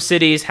site. Some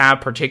cities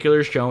have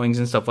particular showings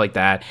and stuff like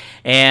that.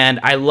 And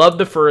I love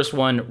the first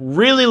one.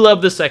 Really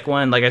love the second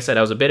one. Like I said,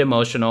 I was a bit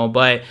emotional.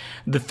 But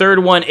the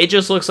third one, it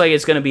just looks like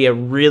it's going to be a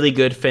really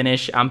good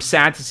finish. I'm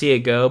sad to see it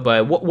go.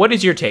 But what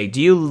is your take?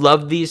 Do you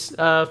love these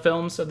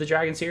films of the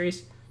Dragon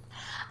series?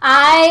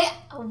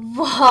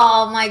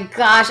 Oh my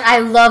gosh, I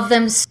love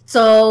them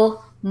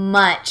so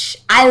much.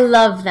 I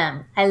love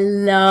them. I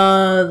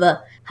love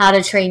How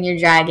to Train Your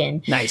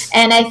Dragon. Nice.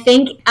 And I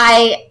think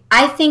I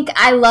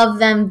love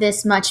them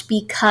this much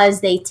because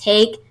they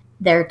take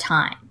their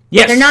time.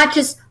 Yes. They're not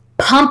just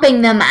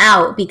pumping them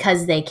out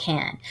because they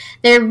can.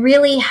 They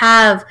really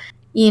have,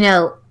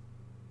 given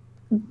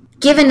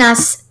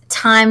us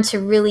time to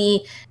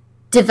really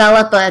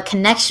develop a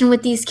connection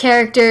with these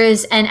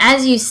characters. And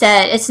as you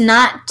said, it's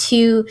not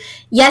too,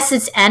 yes,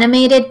 it's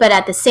animated, but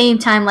at the same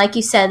time, like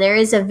you said, there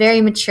is a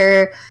very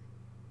mature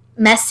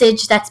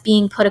message that's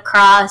being put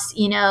across.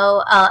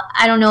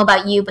 I don't know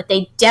about you, but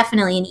they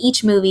definitely, in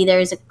each movie, there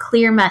is a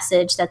clear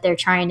message that they're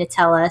trying to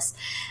tell us,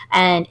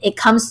 and it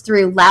comes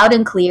through loud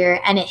and clear,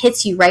 and it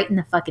hits you right in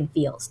the fucking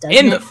feels, doesn't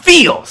it? In the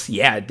feels!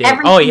 Yeah, dude.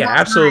 Oh yeah,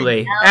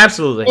 absolutely.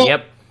 Absolutely,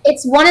 yep.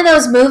 It's one of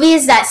those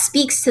movies that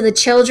speaks to the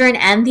children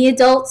and the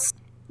adults,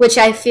 which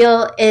I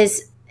feel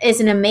is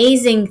an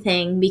amazing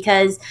thing,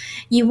 because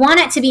you want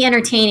it to be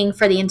entertaining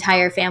for the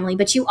entire family,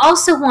 but you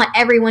also want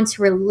everyone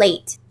to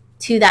relate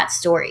to that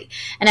story.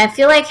 And I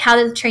feel like How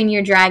to Train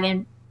Your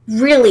Dragon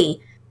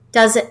really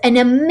does an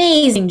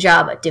amazing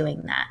job at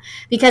doing that.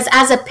 Because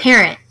as a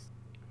parent,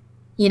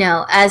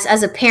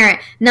 as a parent,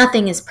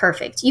 nothing is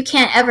perfect. You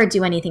can't ever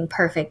do anything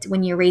perfect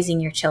when you're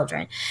raising your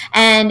children.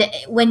 And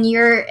when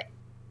you're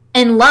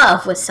in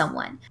love with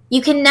someone,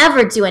 you can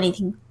never do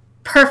anything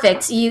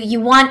perfect. You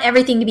want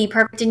everything to be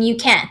perfect, and you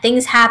can't.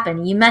 Things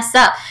happen. You mess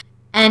up.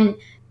 And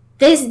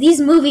these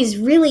movies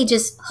really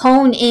just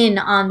hone in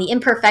on the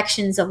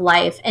imperfections of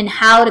life and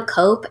how to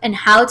cope and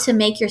how to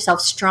make yourself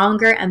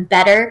stronger and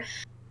better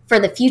for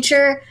the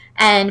future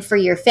and for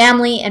your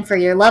family and for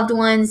your loved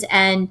ones,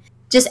 and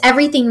just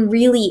everything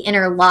really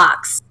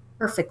interlocks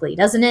perfectly,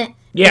 doesn't it?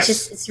 Yes,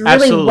 it's really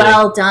absolutely.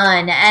 well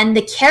done. And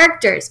the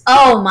characters,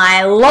 oh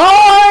my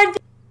lord!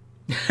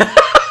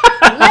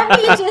 Let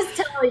me just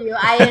tell you,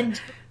 I enjoy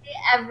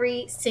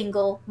every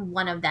single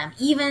one of them.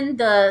 Even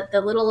the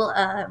little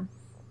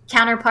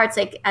counterparts.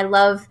 Like, I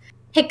love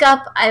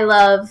Hiccup. I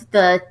love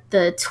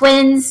the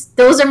twins.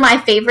 Those are my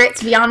favorite,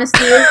 to be honest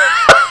with you.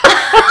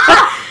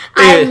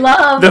 I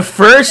love the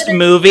first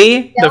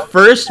movie. The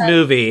first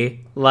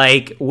movie,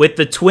 like with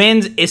the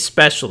twins,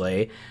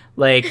 especially,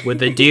 like with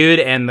the dude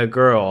and the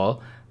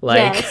girl.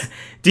 Like,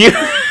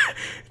 yes.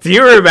 Do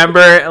you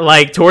remember,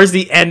 like, towards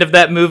the end of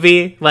that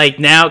movie, like,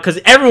 now, because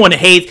everyone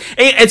hates,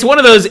 it's one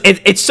of those,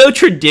 it's so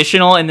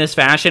traditional in this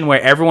fashion where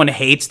everyone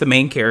hates the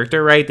main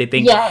character, right? They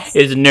think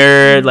is a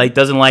nerd, like,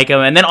 doesn't like him,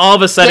 and then all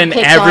of a sudden,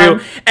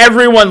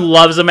 everyone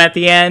loves him at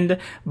the end,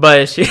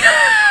 but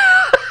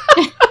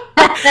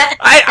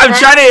I'm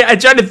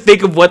trying to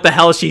think of what the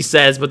hell she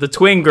says, but the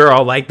twin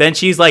girl, like, then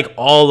she's, like,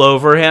 all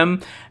over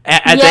him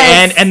at the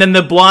end, and then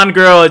the blonde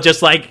girl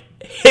just, like,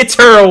 hits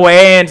her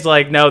away and it's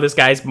like, no, this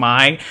guy's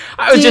mine.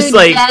 I was just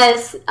like,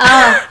 yes. Dude,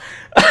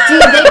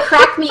 they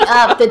crack me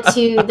up,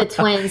 the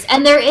twins.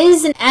 And there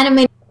is an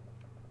animated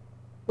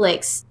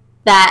Netflix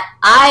that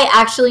I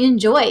actually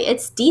enjoy.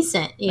 It's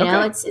decent, you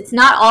know. It's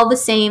not all the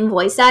same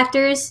voice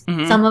actors.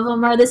 Mm-hmm. Some of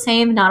them are the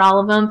same, not all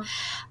of them.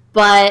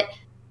 But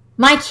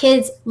my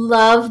kids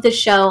love the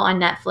show on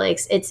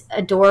Netflix. It's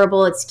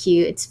adorable, it's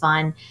cute, it's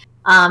fun.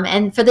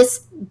 And for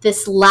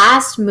this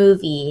last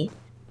movie,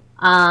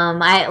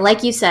 I,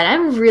 like you said,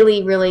 I'm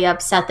really, really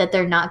upset that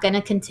they're not going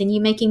to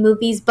continue making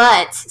movies,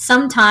 but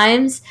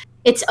sometimes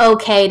it's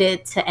okay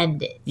to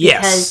end it.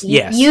 Yes,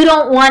 because you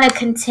don't want to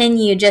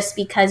continue just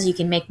because you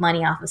can make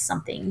money off of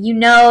something. You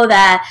know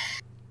that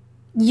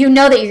you're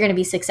going to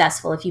be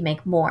successful if you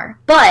make more.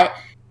 But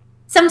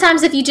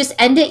sometimes if you just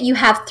end it, you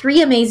have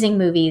 3 amazing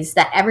movies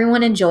that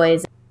everyone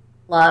enjoys,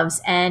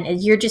 loves,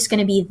 and you're just going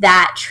to be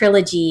that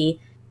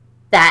trilogy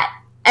that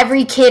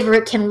every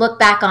kid can look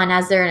back on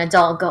as they're an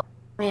adult and go,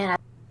 man,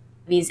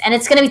 movies, and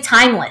it's going to be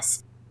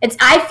timeless.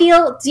 I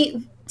feel.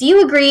 Do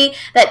you agree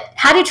that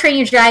How to Train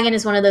Your Dragon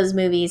is one of those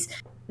movies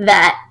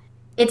that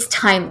it's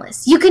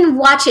timeless? You can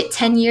watch it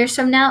 10 years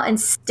from now and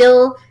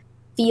still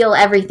feel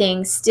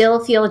everything,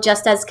 still feel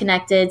just as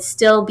connected,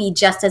 still be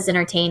just as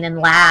entertained and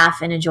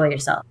laugh and enjoy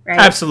yourself, right?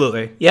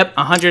 Absolutely. Yep,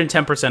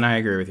 110% I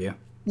agree with you.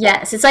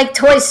 Yes, it's like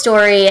Toy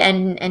Story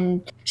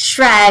and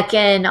Shrek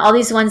and all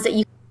these ones that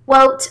you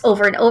quote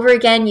over and over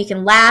again. You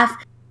can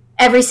laugh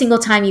every single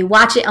time you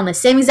watch it on the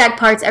same exact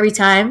parts every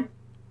time.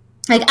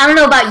 Like, I don't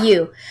know about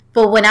you,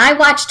 but when I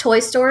watch Toy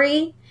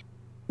Story,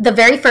 the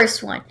very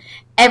first one,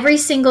 every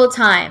single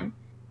time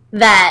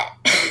that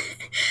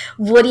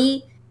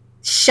Woody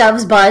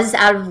shoves Buzz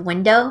out of the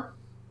window,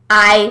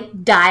 I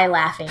die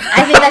laughing.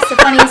 I think that's the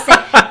funniest thing.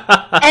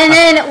 And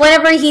then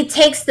whenever he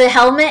takes the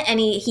helmet and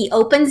he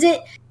opens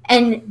it,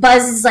 and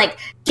Buzz is like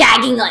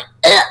gagging, like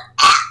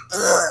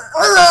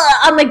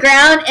on the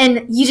ground,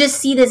 and you just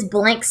see this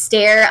blank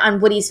stare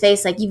on Woody's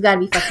face, like, you've got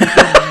to be fucking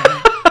kidding me.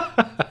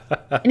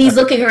 And he's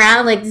looking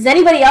around like, does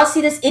anybody else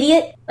see this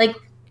idiot? Like,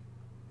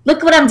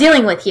 look what I'm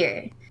dealing with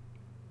here.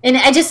 And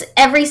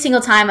every single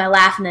time I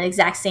laugh in the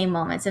exact same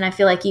moments, and I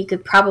feel like you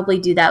could probably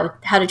do that with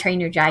How to Train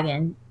Your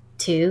Dragon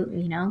too,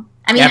 you know?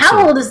 I mean,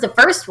 Absolutely. How old is the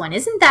first one?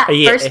 Isn't that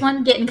first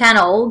one getting kind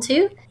of old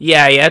too?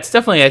 Yeah, it's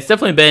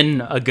definitely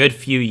been a good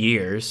few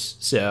years.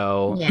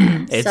 So yeah,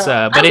 I'm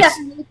definitely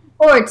looking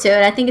forward to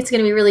it. I think it's going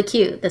to be really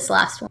cute, this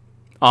last one.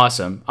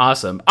 Awesome.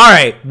 All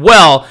right.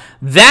 Well,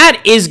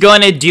 that is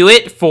going to do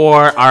it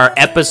for our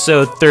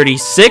episode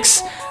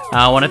 36.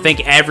 I want to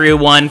thank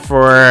everyone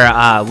for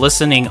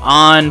listening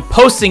on,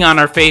 posting on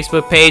our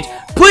Facebook page.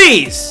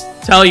 Please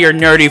tell your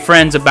nerdy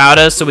friends about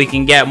us so we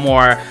can get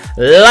more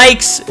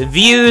likes,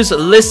 views,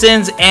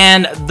 listens,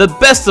 and the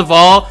best of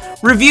all,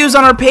 reviews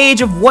on our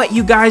page of what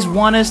you guys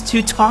want us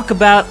to talk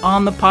about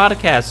on the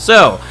podcast.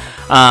 So,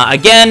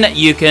 again,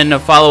 you can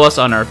follow us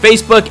on our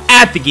Facebook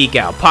at The Geek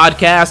Out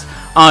Podcast,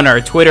 on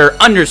our Twitter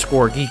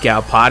 _Geek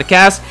Out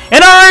Podcast,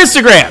 and our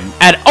Instagram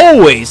at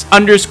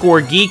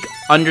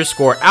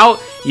always_geek_out.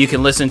 You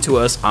can listen to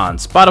us on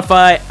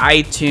Spotify,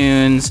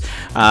 iTunes,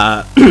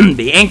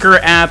 the Anchor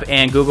app,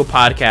 and Google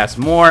Podcasts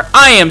more.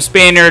 I am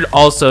Spaniard,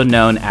 also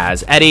known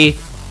as Eddie.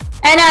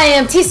 And I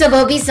am Tisa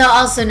Bobisa,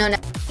 also known as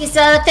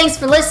Tisa. Thanks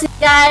for listening,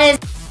 guys.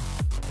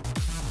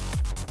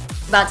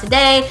 About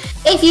today.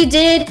 If you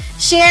did,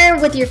 share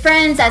with your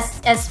friends,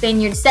 as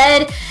Spaniard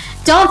said.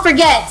 Don't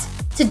forget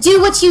to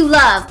do what you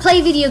love.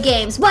 Play video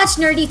games, watch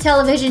nerdy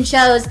television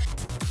shows,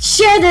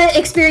 share the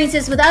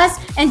experiences with us,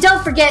 and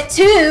don't forget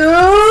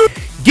to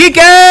Geek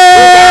Out!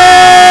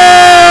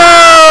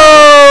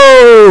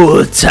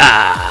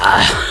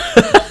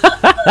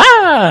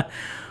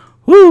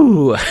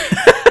 Woo! I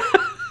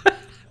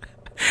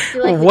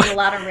feel like there's a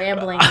lot of random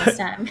rambling this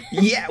time.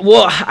 Yeah,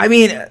 well, I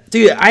mean,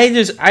 dude,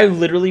 I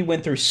literally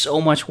went through so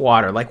much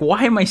water. Like,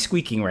 why am I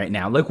squeaking right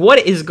now? Like, what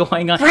is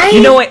going on? Right?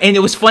 You know what? And it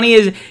was funny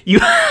is you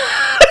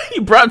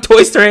you brought up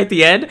Toy Story at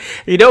the end.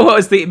 You know what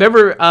was the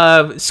remember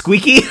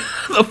Squeaky,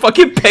 the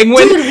fucking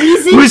penguin? Dude,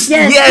 Weezing,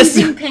 yes.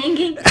 Weezing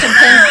penguin.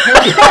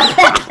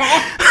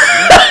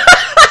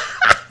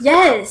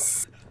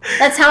 Yes.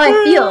 That's how I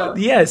feel.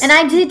 Yes. And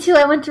I did too.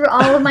 I went through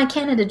all of my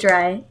Canada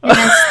Dry, and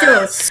I'm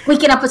still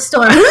squeaking up a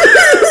storm.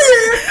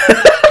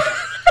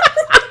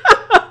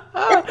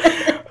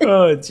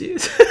 Oh,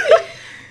 jeez.